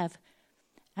 Used to have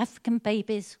African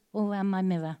babies all around my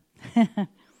mirror.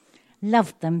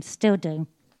 Loved them, still do.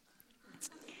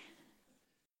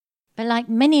 But like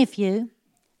many of you,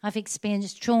 I've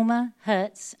experienced trauma,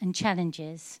 hurts, and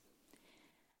challenges.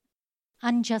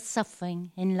 Unjust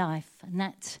suffering in life, and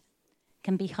that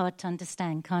can be hard to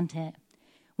understand, can't it?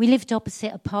 We lived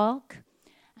opposite a park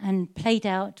and played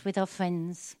out with our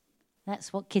friends.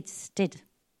 That's what kids did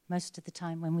most of the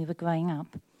time when we were growing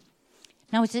up.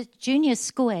 And I was at junior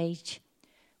school age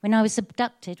when I was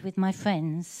abducted with my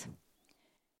friends.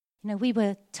 You know, we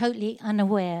were totally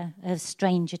unaware of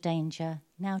stranger danger.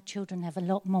 Now children have a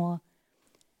lot more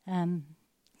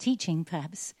teaching,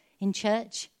 perhaps. In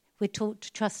church, we're taught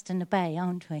to trust and obey,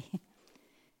 aren't we?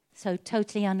 So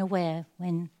totally unaware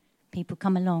when people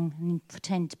come along and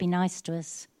pretend to be nice to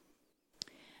us.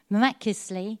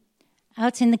 Miraculously,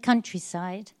 out in the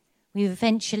countryside, we were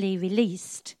eventually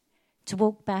released to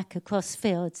walk back across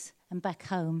fields and back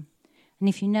home. And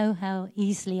if you know how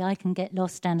easily I can get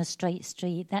lost down a straight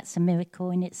street, that's a miracle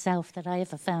in itself that I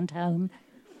ever found home.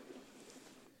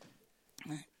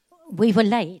 We were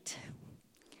late.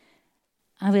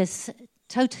 I was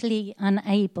totally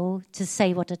unable to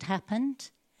say what had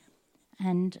happened,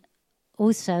 and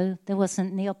also there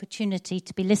wasn't the opportunity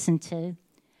to be listened to,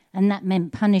 and that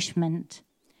meant punishment.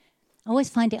 I always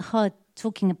find it hard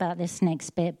talking about this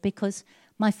next bit because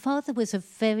my father was a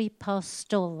very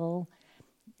pastoral,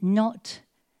 he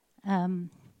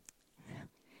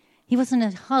wasn't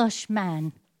a harsh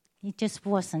man. He just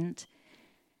wasn't.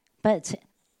 But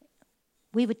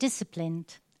we were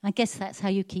disciplined. I guess that's how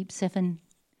you keep 7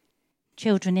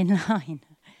 children in line,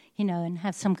 you know, and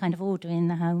have some kind of order in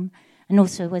the home. And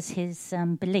also was his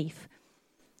belief.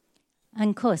 And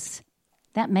of course,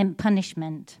 that meant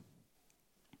punishment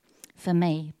for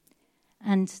me.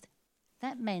 And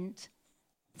that meant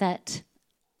that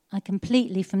I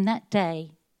completely, from that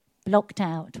day, blocked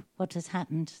out what has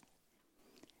happened.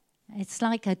 It's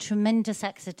like a tremendous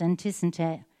accident, isn't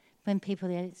it? When people,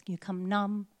 you come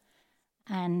numb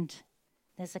and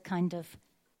there's a kind of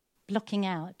blocking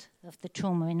out of the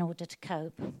trauma in order to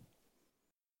cope.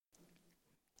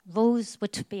 Rules were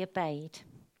to be obeyed.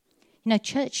 You know,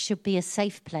 church should be a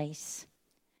safe place.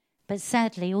 But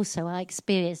sadly, also, I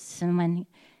experienced some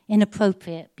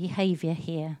inappropriate behaviour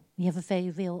here. We have a very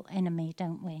real enemy,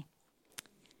 don't we?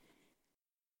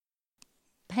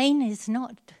 Pain is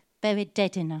not buried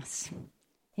dead in us.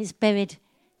 It's buried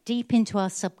deep into our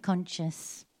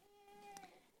subconscious.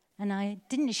 And I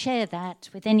didn't share that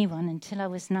with anyone until I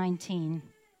was 19.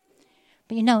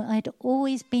 But you know, I'd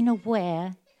always been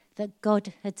aware that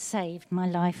God had saved my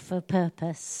life for a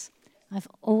purpose. I've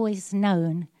always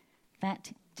known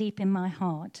that deep in my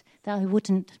heart that I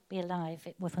wouldn't be alive if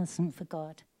it wasn't for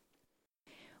God.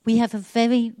 We have a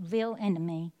very real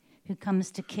enemy who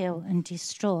comes to kill and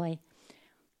destroy.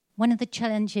 One of the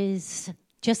challenges,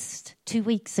 just 2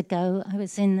 weeks ago, I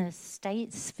was in the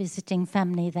States visiting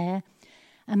family there,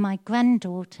 and my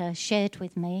granddaughter shared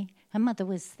with me, her mother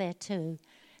was there too,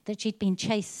 that she'd been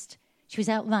chased. She was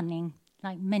out running,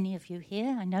 like many of you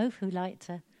here, I know, who like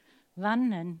to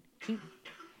run and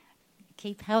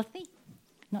keep healthy,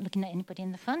 not looking at anybody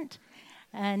in the front.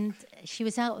 And she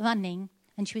was out running,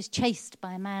 and she was chased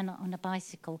by a man on a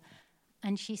bicycle.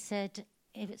 And she said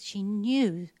she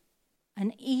knew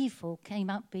an evil came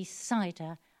up beside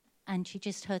her, and she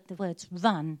just heard the words,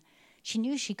 run. She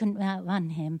knew she couldn't outrun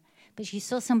him, but she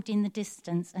saw somebody in the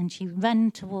distance, and she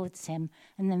ran towards him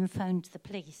and then phoned the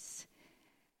police.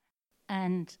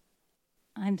 And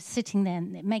I'm sitting there,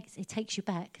 and it takes you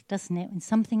back, doesn't it, when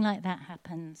something like that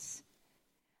happens.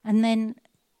 And then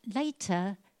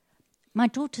later, my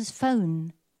daughter's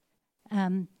phone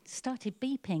started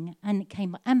beeping, and it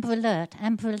came, Amber Alert,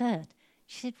 Amber Alert.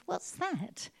 She said, what's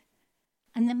that?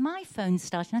 And then my phone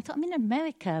started, and I thought, I'm in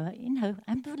America,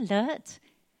 Amber Alert.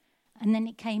 And then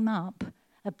it came up,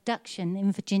 abduction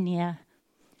in Virginia.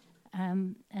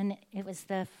 And it was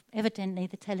evidently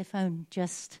the telephone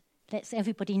just lets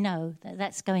everybody know that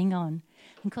that's going on.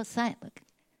 And of course,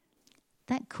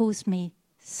 that caused me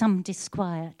some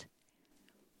disquiet.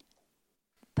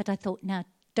 But I thought, now,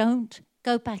 don't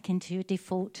go back into your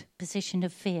default position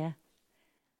of fear.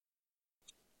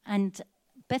 And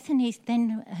Bethany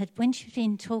then, when she'd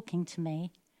been talking to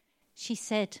me, she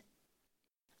said,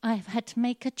 I've had to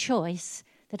make a choice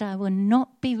that I will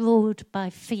not be ruled by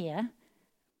fear,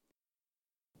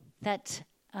 that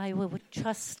I will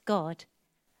trust God.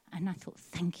 And I thought,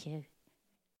 thank you.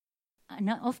 And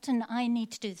often I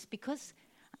need to do this because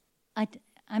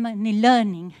I'm only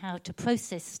learning how to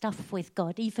process stuff with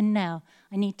God. Even now,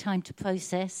 I need time to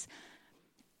process.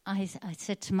 I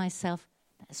said to myself,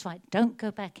 that's right, don't go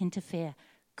back into fear.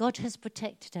 God has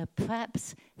protected her.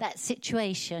 Perhaps that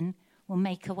situation will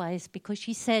make her wise, because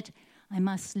she said, I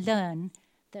must learn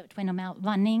that when I'm out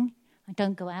running, I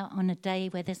don't go out on a day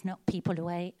where there's not people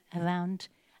around,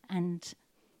 and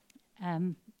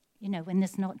when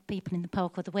there's not people in the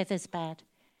park or the weather's bad.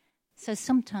 So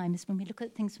sometimes when we look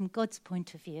at things from God's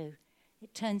point of view,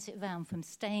 it turns it around from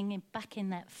staying back in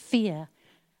that fear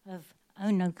of,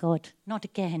 oh no, God, not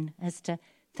again, as to,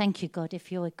 thank you, God, if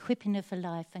you're equipping her for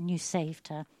life and you saved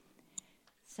her.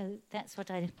 So that's what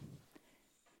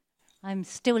I'm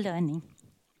still learning.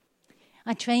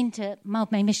 I trained at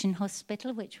Mildmay Mission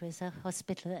Hospital, which was a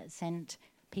hospital that sent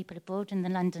people abroad in the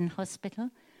London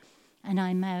hospital. And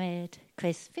I married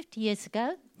Chris 50 years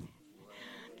ago,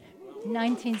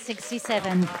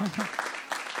 1967.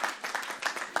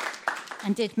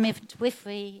 And did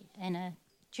midwifery in a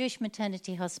Jewish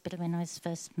maternity hospital when I was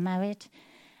first married.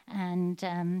 And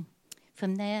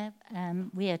from there,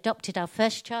 we adopted our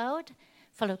first child,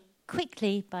 followed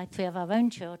quickly by 3 of our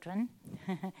own children.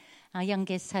 Our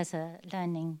youngest has a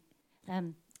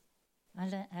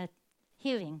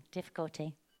hearing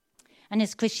difficulty. And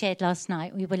as Chris shared last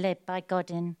night, we were led by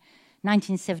God in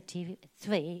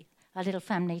 1973, our little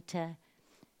family, to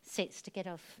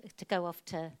go off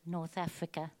to North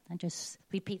Africa. And just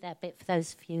repeat that bit for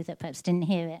those of you that perhaps didn't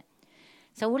hear it.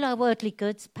 So all our worldly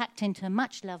goods packed into a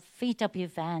much-loved VW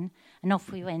van, and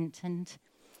off we went. And,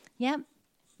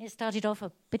 it started off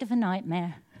a bit of a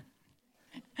nightmare.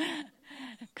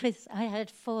 Chris, I had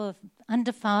 4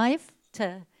 under 5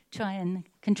 to try and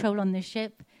control on the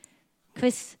ship.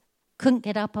 Chris couldn't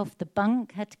get up off the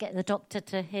bunk, had to get the doctor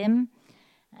to him.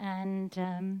 And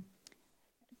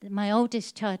my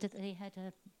oldest child, he had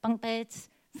bunk beds,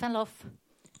 fell off.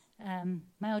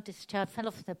 My oldest child fell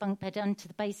off the bunk bed onto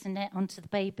the bassinet, onto the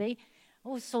baby.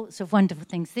 All sorts of wonderful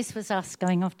things. This was us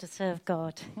going off to serve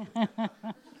God.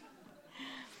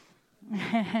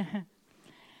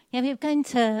 We were going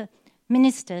to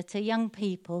minister to young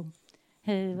people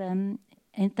who,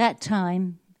 at that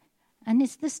time, and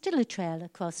there's still a trail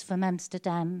across from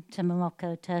Amsterdam to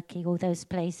Morocco, Turkey, all those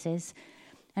places,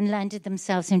 and landed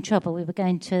themselves in trouble. We were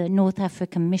going to North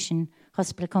African Mission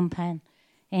Hospital Compound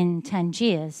in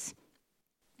Tangiers.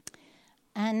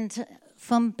 And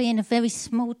from being a very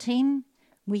small team,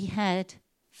 we had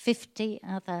 50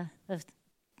 other of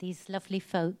these lovely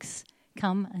folks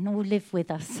come and all live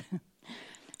with us.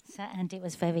 And it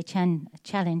was very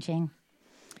challenging.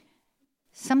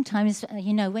 Sometimes,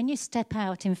 when you step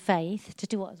out in faith to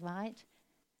do what's right,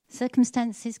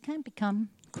 circumstances can become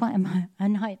quite a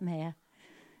nightmare.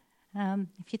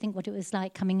 If you think what it was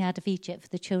like coming out of Egypt for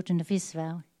the children of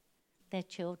Israel, their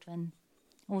children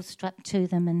all strapped to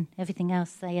them and everything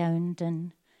else they owned,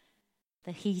 and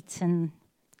the heat and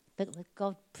but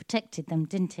God protected them,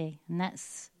 didn't he? And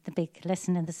that's the big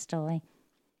lesson of the story.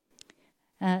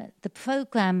 The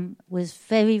programme was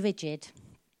very rigid.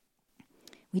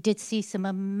 We did see some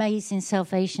amazing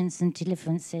salvations and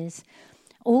deliverances.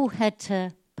 All had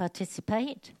to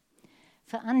participate.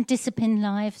 For undisciplined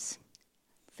lives,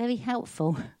 very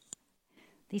helpful.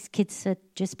 These kids had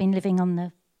just been living on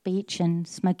the beach and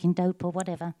smoking dope or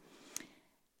whatever.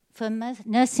 For a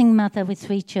nursing mother with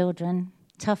 3 children,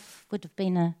 tough would have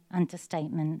been an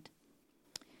understatement.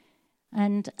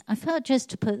 And I felt just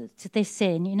to put this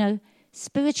in,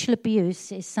 spiritual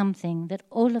abuse is something that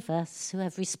all of us who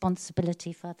have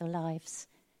responsibility for other lives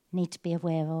need to be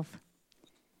aware of.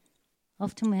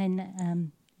 Often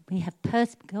when we have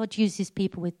God uses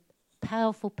people with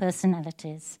powerful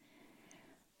personalities,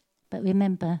 but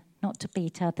remember not to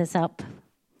beat others up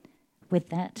with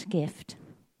that gift.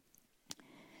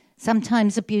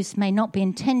 Sometimes abuse may not be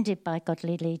intended by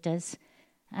godly leaders.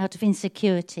 Out of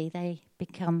insecurity, they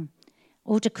become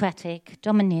autocratic,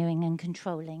 domineering and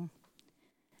controlling.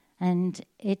 And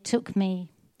it took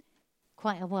me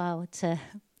quite a while to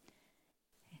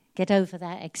get over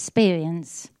that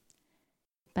experience.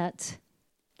 But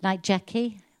like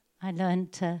Jackie, I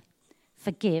learned to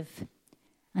forgive.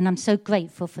 And I'm so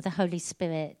grateful for the Holy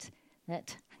Spirit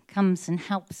that comes and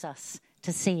helps us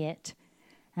to see it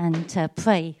and to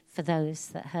pray for those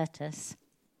that hurt us.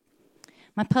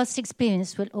 My past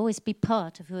experience will always be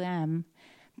part of who I am,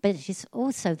 but it is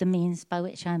also the means by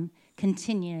which I'm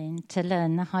continuing to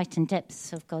learn the height and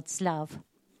depths of God's love.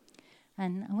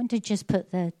 And I want to just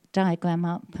put the diagram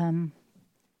up.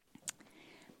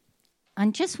 I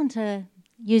just want to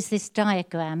use this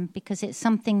diagram because it's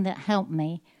something that helped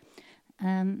me.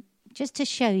 Just to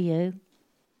show you,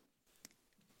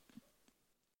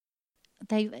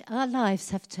 our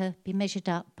lives have to be measured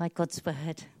up by God's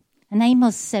word. And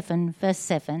Amos 7, verse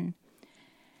 7,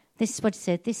 this is what it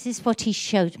said. This is what he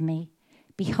showed me.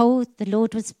 Behold, the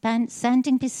Lord was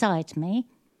standing beside me,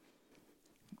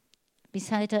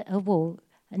 beside a wall,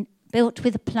 and built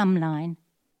with a plumb line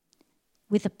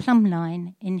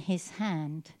in his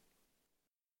hand.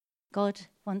 God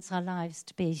wants our lives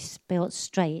to be built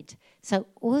straight. So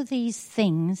all these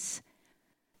things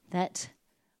that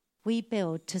we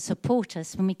build to support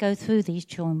us when we go through these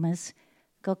traumas,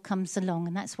 God comes along,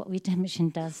 and that's what redemption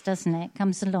does, doesn't it?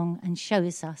 Comes along and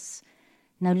shows us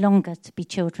no longer to be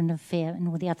children of fear and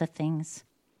all the other things.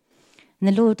 And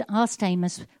the Lord asked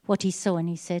Amos what he saw, and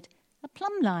he said, a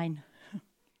plumb line. You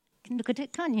can look at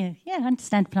it, can't you? Yeah, I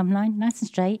understand plumb line, nice and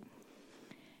straight.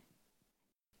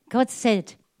 God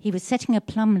said he was setting a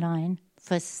plumb line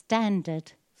for a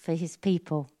standard for his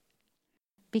people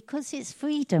because it's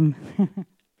freedom.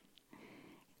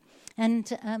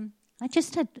 And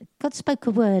God spoke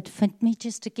a word for me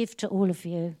just to give to all of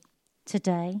you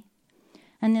today.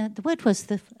 And the word was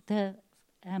the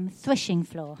threshing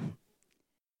floor.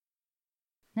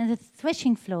 Now, the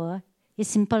threshing floor is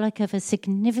symbolic of a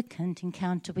significant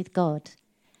encounter with God.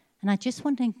 And I just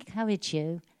want to encourage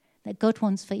you that God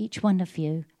wants for each one of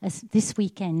you, this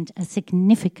weekend, a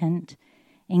significant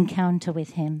encounter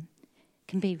with him. It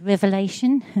can be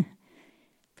revelation.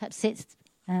 Perhaps it's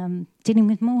dealing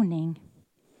with mourning.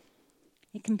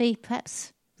 It can be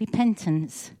perhaps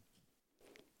repentance.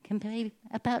 It can be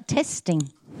about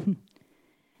testing.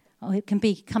 Or it can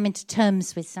be coming to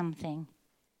terms with something.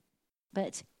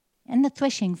 But in the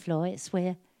threshing floor, it's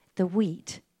where the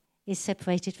wheat is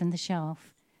separated from the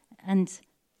chaff. And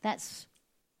that's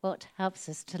what helps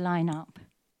us to line up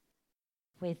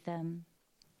with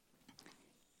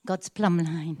God's plumb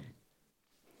line.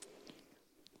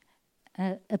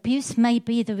 Abuse may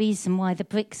be the reason why the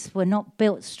bricks were not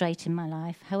built straight in my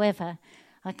life. However,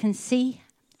 I can see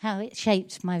how it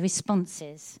shaped my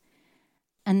responses.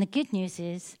 And the good news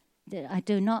is that I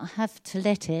do not have to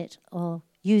let it or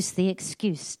use the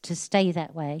excuse to stay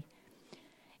that way.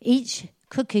 Each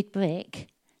crooked brick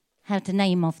had a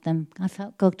name of them. I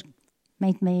felt God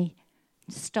made me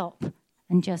stop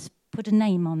and just put a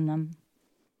name on them.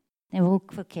 They were all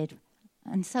crooked.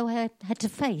 And so I had to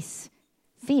face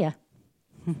fear.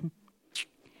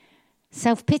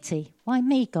 Self-pity. Why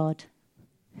me, God?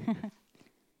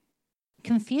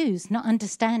 Confused, not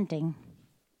understanding.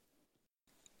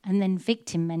 And then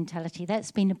victim mentality. That's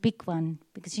been a big one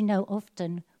because,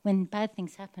 often when bad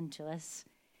things happen to us,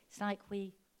 it's like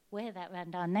we wear that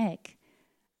around our neck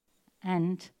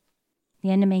and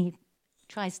the enemy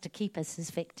tries to keep us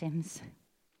as victims.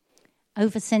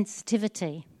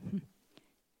 Oversensitivity.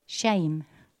 Shame.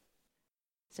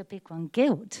 It's a big one.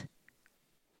 Guilt.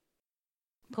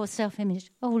 Poor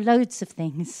self-image. Oh, loads of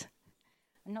things.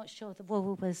 I'm not sure the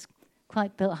wall was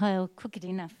quite built high or crooked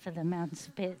enough for the amounts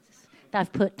of bits that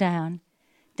I've put down.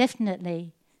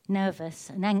 Definitely nervous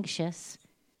and anxious.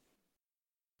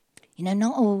 You know,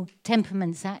 not all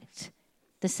temperaments act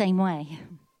the same way.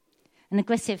 An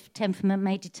aggressive temperament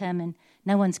may determine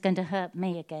no one's going to hurt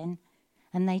me again,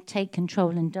 and they take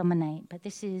control and dominate. But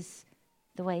this is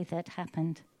the way that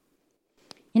happened.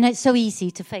 You know, it's so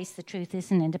easy to face the truth,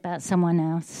 isn't it, about someone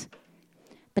else?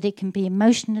 But it can be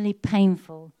emotionally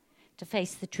painful to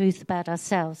face the truth about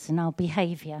ourselves and our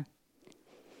behaviour.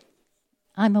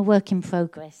 I'm a work in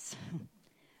progress.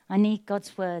 I need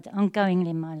God's word ongoingly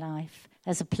in my life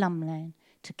as a plumb line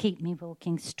to keep me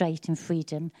walking straight in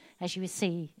freedom, as you will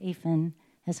see even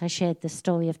as I shared the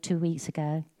story of 2 weeks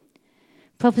ago.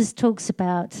 Proverbs talks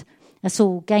about us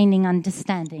all gaining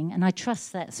understanding, and I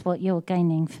trust that's what you're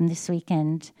gaining from this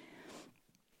weekend.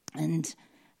 And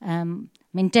I'm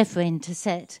endeavouring to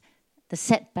set the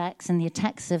setbacks and the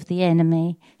attacks of the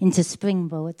enemy into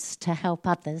springboards to help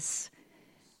others.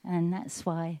 And that's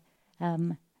why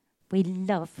we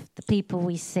love the people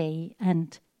we see,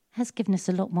 and has given us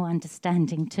a lot more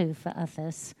understanding too for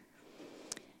others.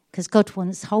 Because God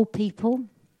wants whole people,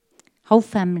 whole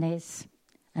families,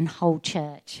 and whole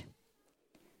church.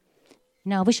 You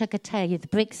know, I wish I could tell you the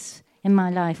bricks in my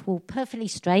life were all perfectly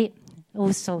straight,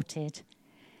 all sorted.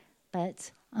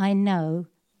 But I know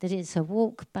that it's a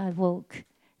walk by walk,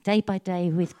 day by day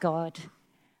with God,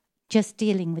 just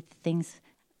dealing with things.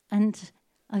 And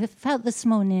I felt this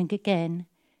morning again,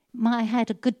 I had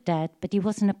a good dad, but he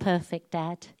wasn't a perfect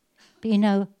dad. But you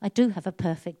know, I do have a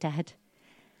perfect dad.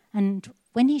 And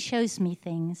when he shows me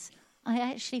things, I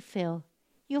actually feel,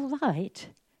 you're right.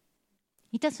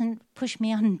 He doesn't push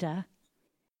me under.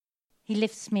 He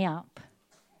lifts me up.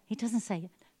 He doesn't say,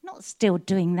 not still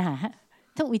doing that.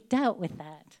 Thought we dealt with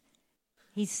that.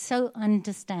 He's so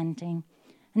understanding.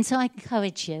 And so I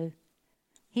encourage you,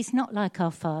 he's not like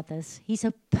our fathers. He's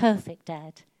a perfect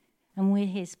dad. And we're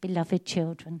his beloved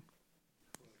children.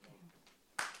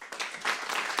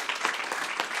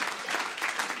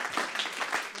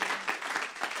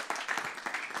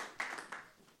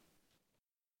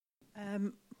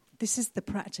 This is the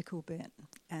practical bit,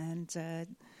 and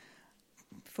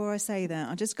before I say that,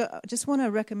 I just want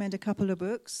to recommend a couple of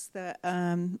books that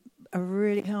are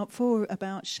really helpful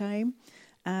about shame.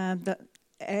 That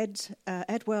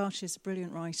Ed Welch is a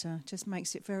brilliant writer, just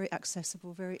makes it very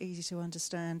accessible, very easy to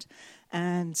understand,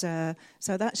 and so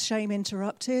that's Shame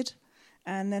Interrupted.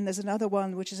 And then there's another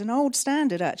one which is an old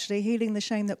standard actually, Healing the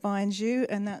Shame That Binds You,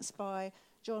 and that's by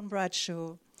John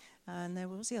Bradshaw. And there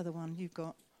was the other one you've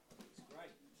got.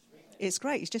 It's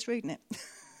great. He's just reading it. It's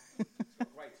got a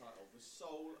great title, The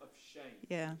Soul of Shame.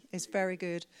 Yeah, it's very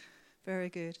good. Very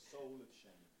good. Soul of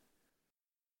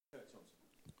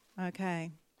Shame.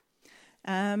 Okay.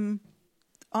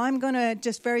 I'm going to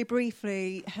just very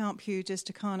briefly help you just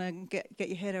to kind of get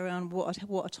your head around what a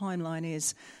timeline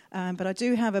is. But I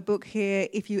do have a book here.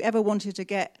 If you ever wanted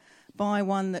to buy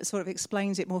one that sort of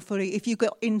explains it more fully, if you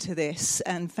got into this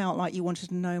and felt like you wanted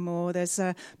to know more, there's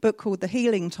a book called The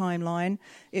Healing Timeline.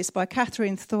 It's by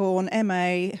Catherine Thorne,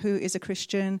 MA, who is a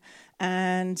Christian,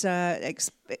 and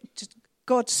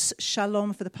God's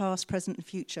shalom for the past, present, and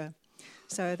future.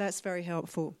 So that's very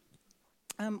helpful.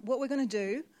 What we're going to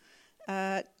do,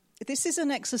 this is an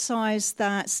exercise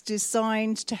that's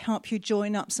designed to help you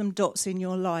join up some dots in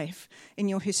your life, in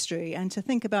your history, and to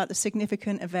think about the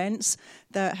significant events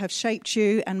that have shaped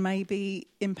you and may be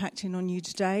impacting on you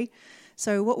today.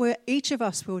 So what each of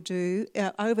us will do,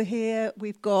 over here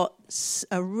we've got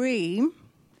a ream,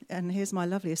 and here's my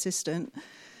lovely assistant,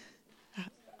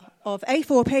 of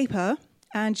A4 paper,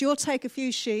 and you'll take a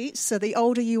few sheets, so the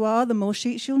older you are, the more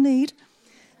sheets you'll need.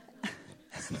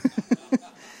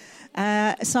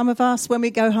 Some of us, when we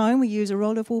go home, we use a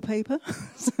roll of wallpaper.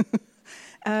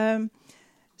 And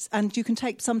you can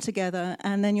take some together,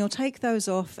 and then you'll take those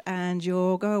off, and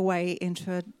you'll go away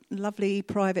into a lovely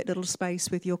private little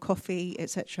space with your coffee,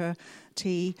 etc.,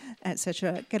 tea,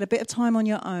 etc. Get a bit of time on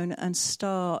your own and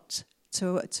start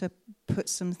to put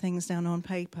some things down on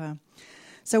paper.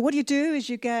 So what you do is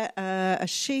you get a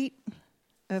sheet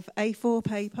of A4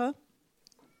 paper,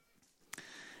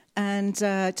 and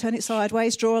turn it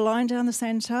sideways, draw a line down the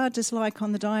centre, just like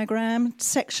on the diagram.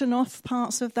 Section off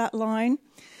parts of that line,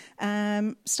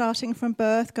 starting from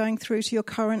birth, going through to your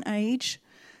current age.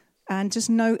 And just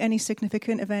note any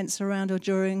significant events around or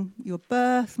during your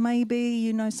birth, maybe.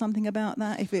 You know something about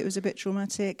that, if it was a bit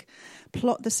traumatic.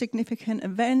 Plot the significant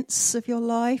events of your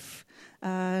life.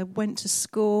 Went to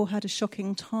school, had a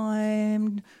shocking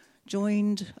time,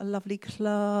 joined a lovely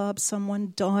club,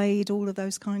 someone died, all of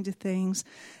those kinds of things.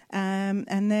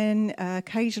 And then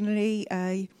occasionally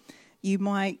you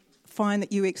might find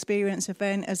that you experience an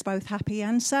event as both happy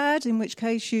and sad, in which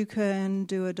case you can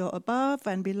do a dot above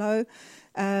and below.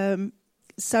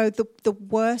 So the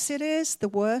worse it is, the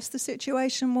worse the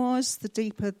situation was, the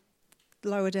deeper,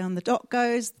 lower down the dot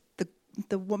goes,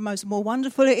 the more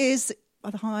wonderful it is,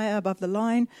 the higher above the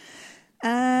line.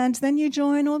 And then you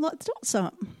join all the dots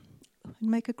up and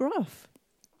make a graph.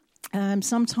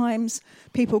 Sometimes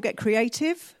people get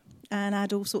creative and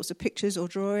add all sorts of pictures or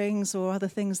drawings or other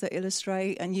things that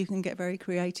illustrate, and you can get very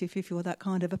creative if you're that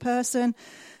kind of a person.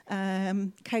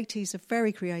 Katie's a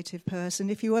very creative person.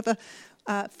 If you ever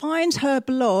find her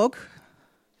blog,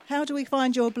 how do we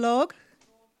find your blog?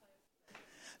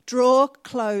 Draw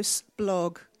Close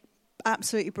blog.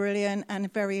 Absolutely brilliant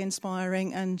and very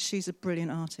inspiring, and she's a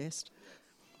brilliant artist.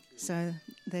 So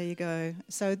there you go.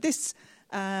 So this,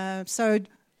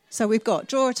 so we've got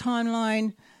draw a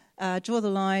timeline, draw the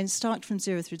lines, start from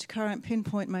 0 through to current,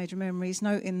 pinpoint major memories,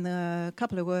 note in the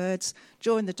couple of words,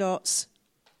 join the dots,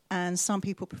 and some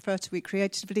people prefer to read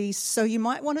creatively, so you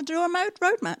might want to draw a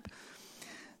roadmap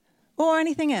or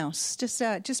anything else.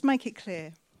 Just make it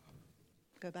clear.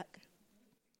 Go back.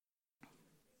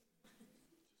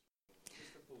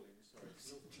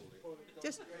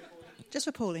 Just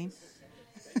for Pauline.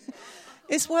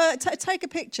 It's work. Take a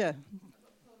picture.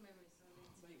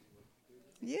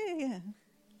 Yeah.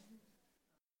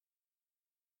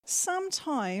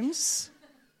 Sometimes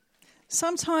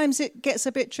it gets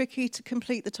a bit tricky to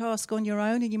complete the task on your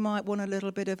own, and you might want a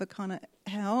little bit of a kind of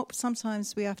help.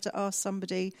 Sometimes we have to ask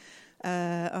somebody,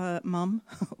 mum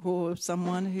or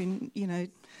someone who,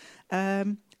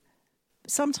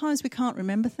 sometimes we can't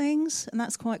remember things, and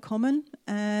that's quite common.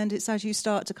 And it's as you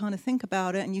start to kind of think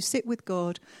about it and you sit with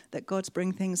God that God's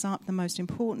bring things up, the most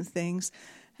important things.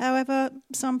 However,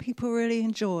 some people really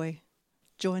enjoy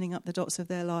joining up the dots of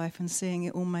their life and seeing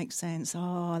it all make sense.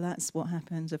 Oh, that's what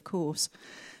happens, of course.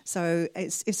 So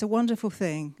it's a wonderful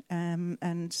thing,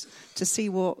 and to see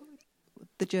what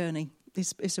the journey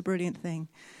is a brilliant thing.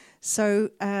 So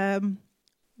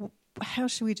how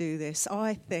should we do this?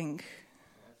 I think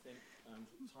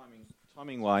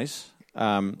timing-wise,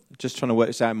 just trying to work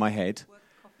this out in my head.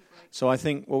 So I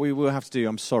think what we will have to do,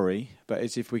 I'm sorry, but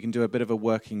is if we can do a bit of a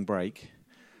working break.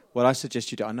 What I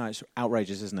suggest you do, I know it's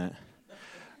outrageous, isn't it?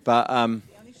 But the only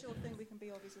sure thing we can be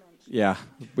of is lunch. Yeah,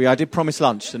 I did promise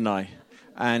lunch, didn't I?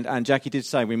 And Jackie did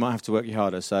say we might have to work you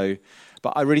harder. So,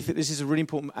 but I really think this is a really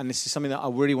important, and this is something that I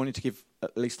really wanted to give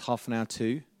at least half an hour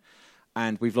to,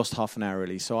 and we've lost half an hour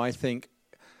really. So I think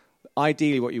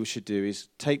ideally what you should do is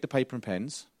take the paper and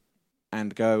pens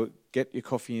and go get your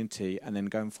coffee and tea, and then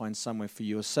go and find somewhere for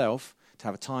yourself to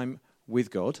have a time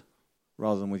with God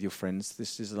rather than with your friends.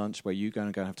 This is a lunch where you go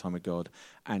and have time with God,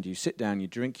 and you sit down, you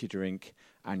drink your drink,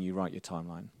 and you write your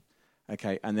timeline.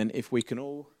 Okay, and then if we can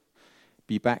all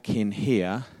be back in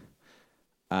here,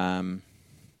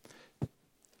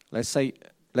 let's say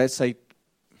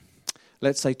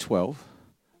 12,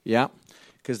 yeah,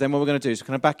 because then what we're going to do is we're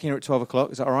going to back here at 12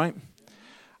 o'clock, is that all right?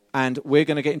 And we're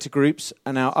going to get into groups,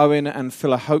 and now Owen and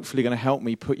Phil are hopefully going to help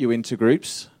me put you into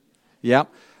groups, yeah,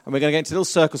 and we're going to get into little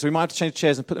circles, so we might have to change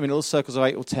chairs and put them in little circles of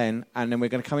 8 or 10, and then we're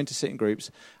going to come into sitting groups,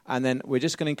 and then we're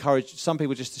just going to encourage some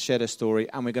people just to share their story,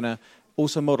 and we're going to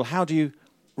also model how do you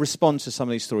respond to some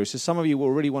of these stories. So some of you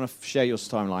will really want to share your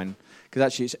timeline, because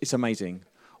actually it's amazing.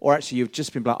 Or actually you've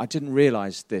just been like, I didn't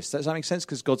realise this. Does that make sense?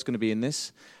 Because God's going to be in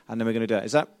this, and then we're going to do it.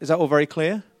 Is that all very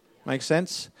clear? Makes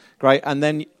sense? Great. And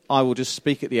then I will just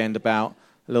speak at the end about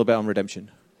a little bit on redemption.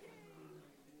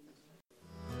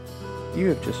 You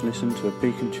have just listened to a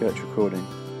Beacon Church recording.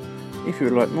 If you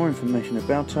would like more information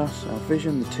about us, our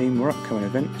vision, the team or upcoming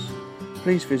events,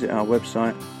 please visit our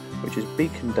website, which is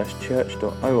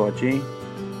beacon-church.org. You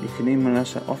can email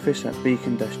us at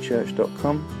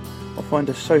office@beacon-church.com or find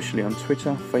us socially on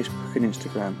Twitter, Facebook and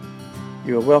Instagram.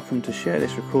 You are welcome to share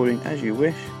this recording as you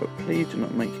wish, but please do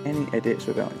not make any edits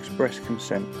without express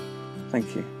consent.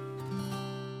 Thank you.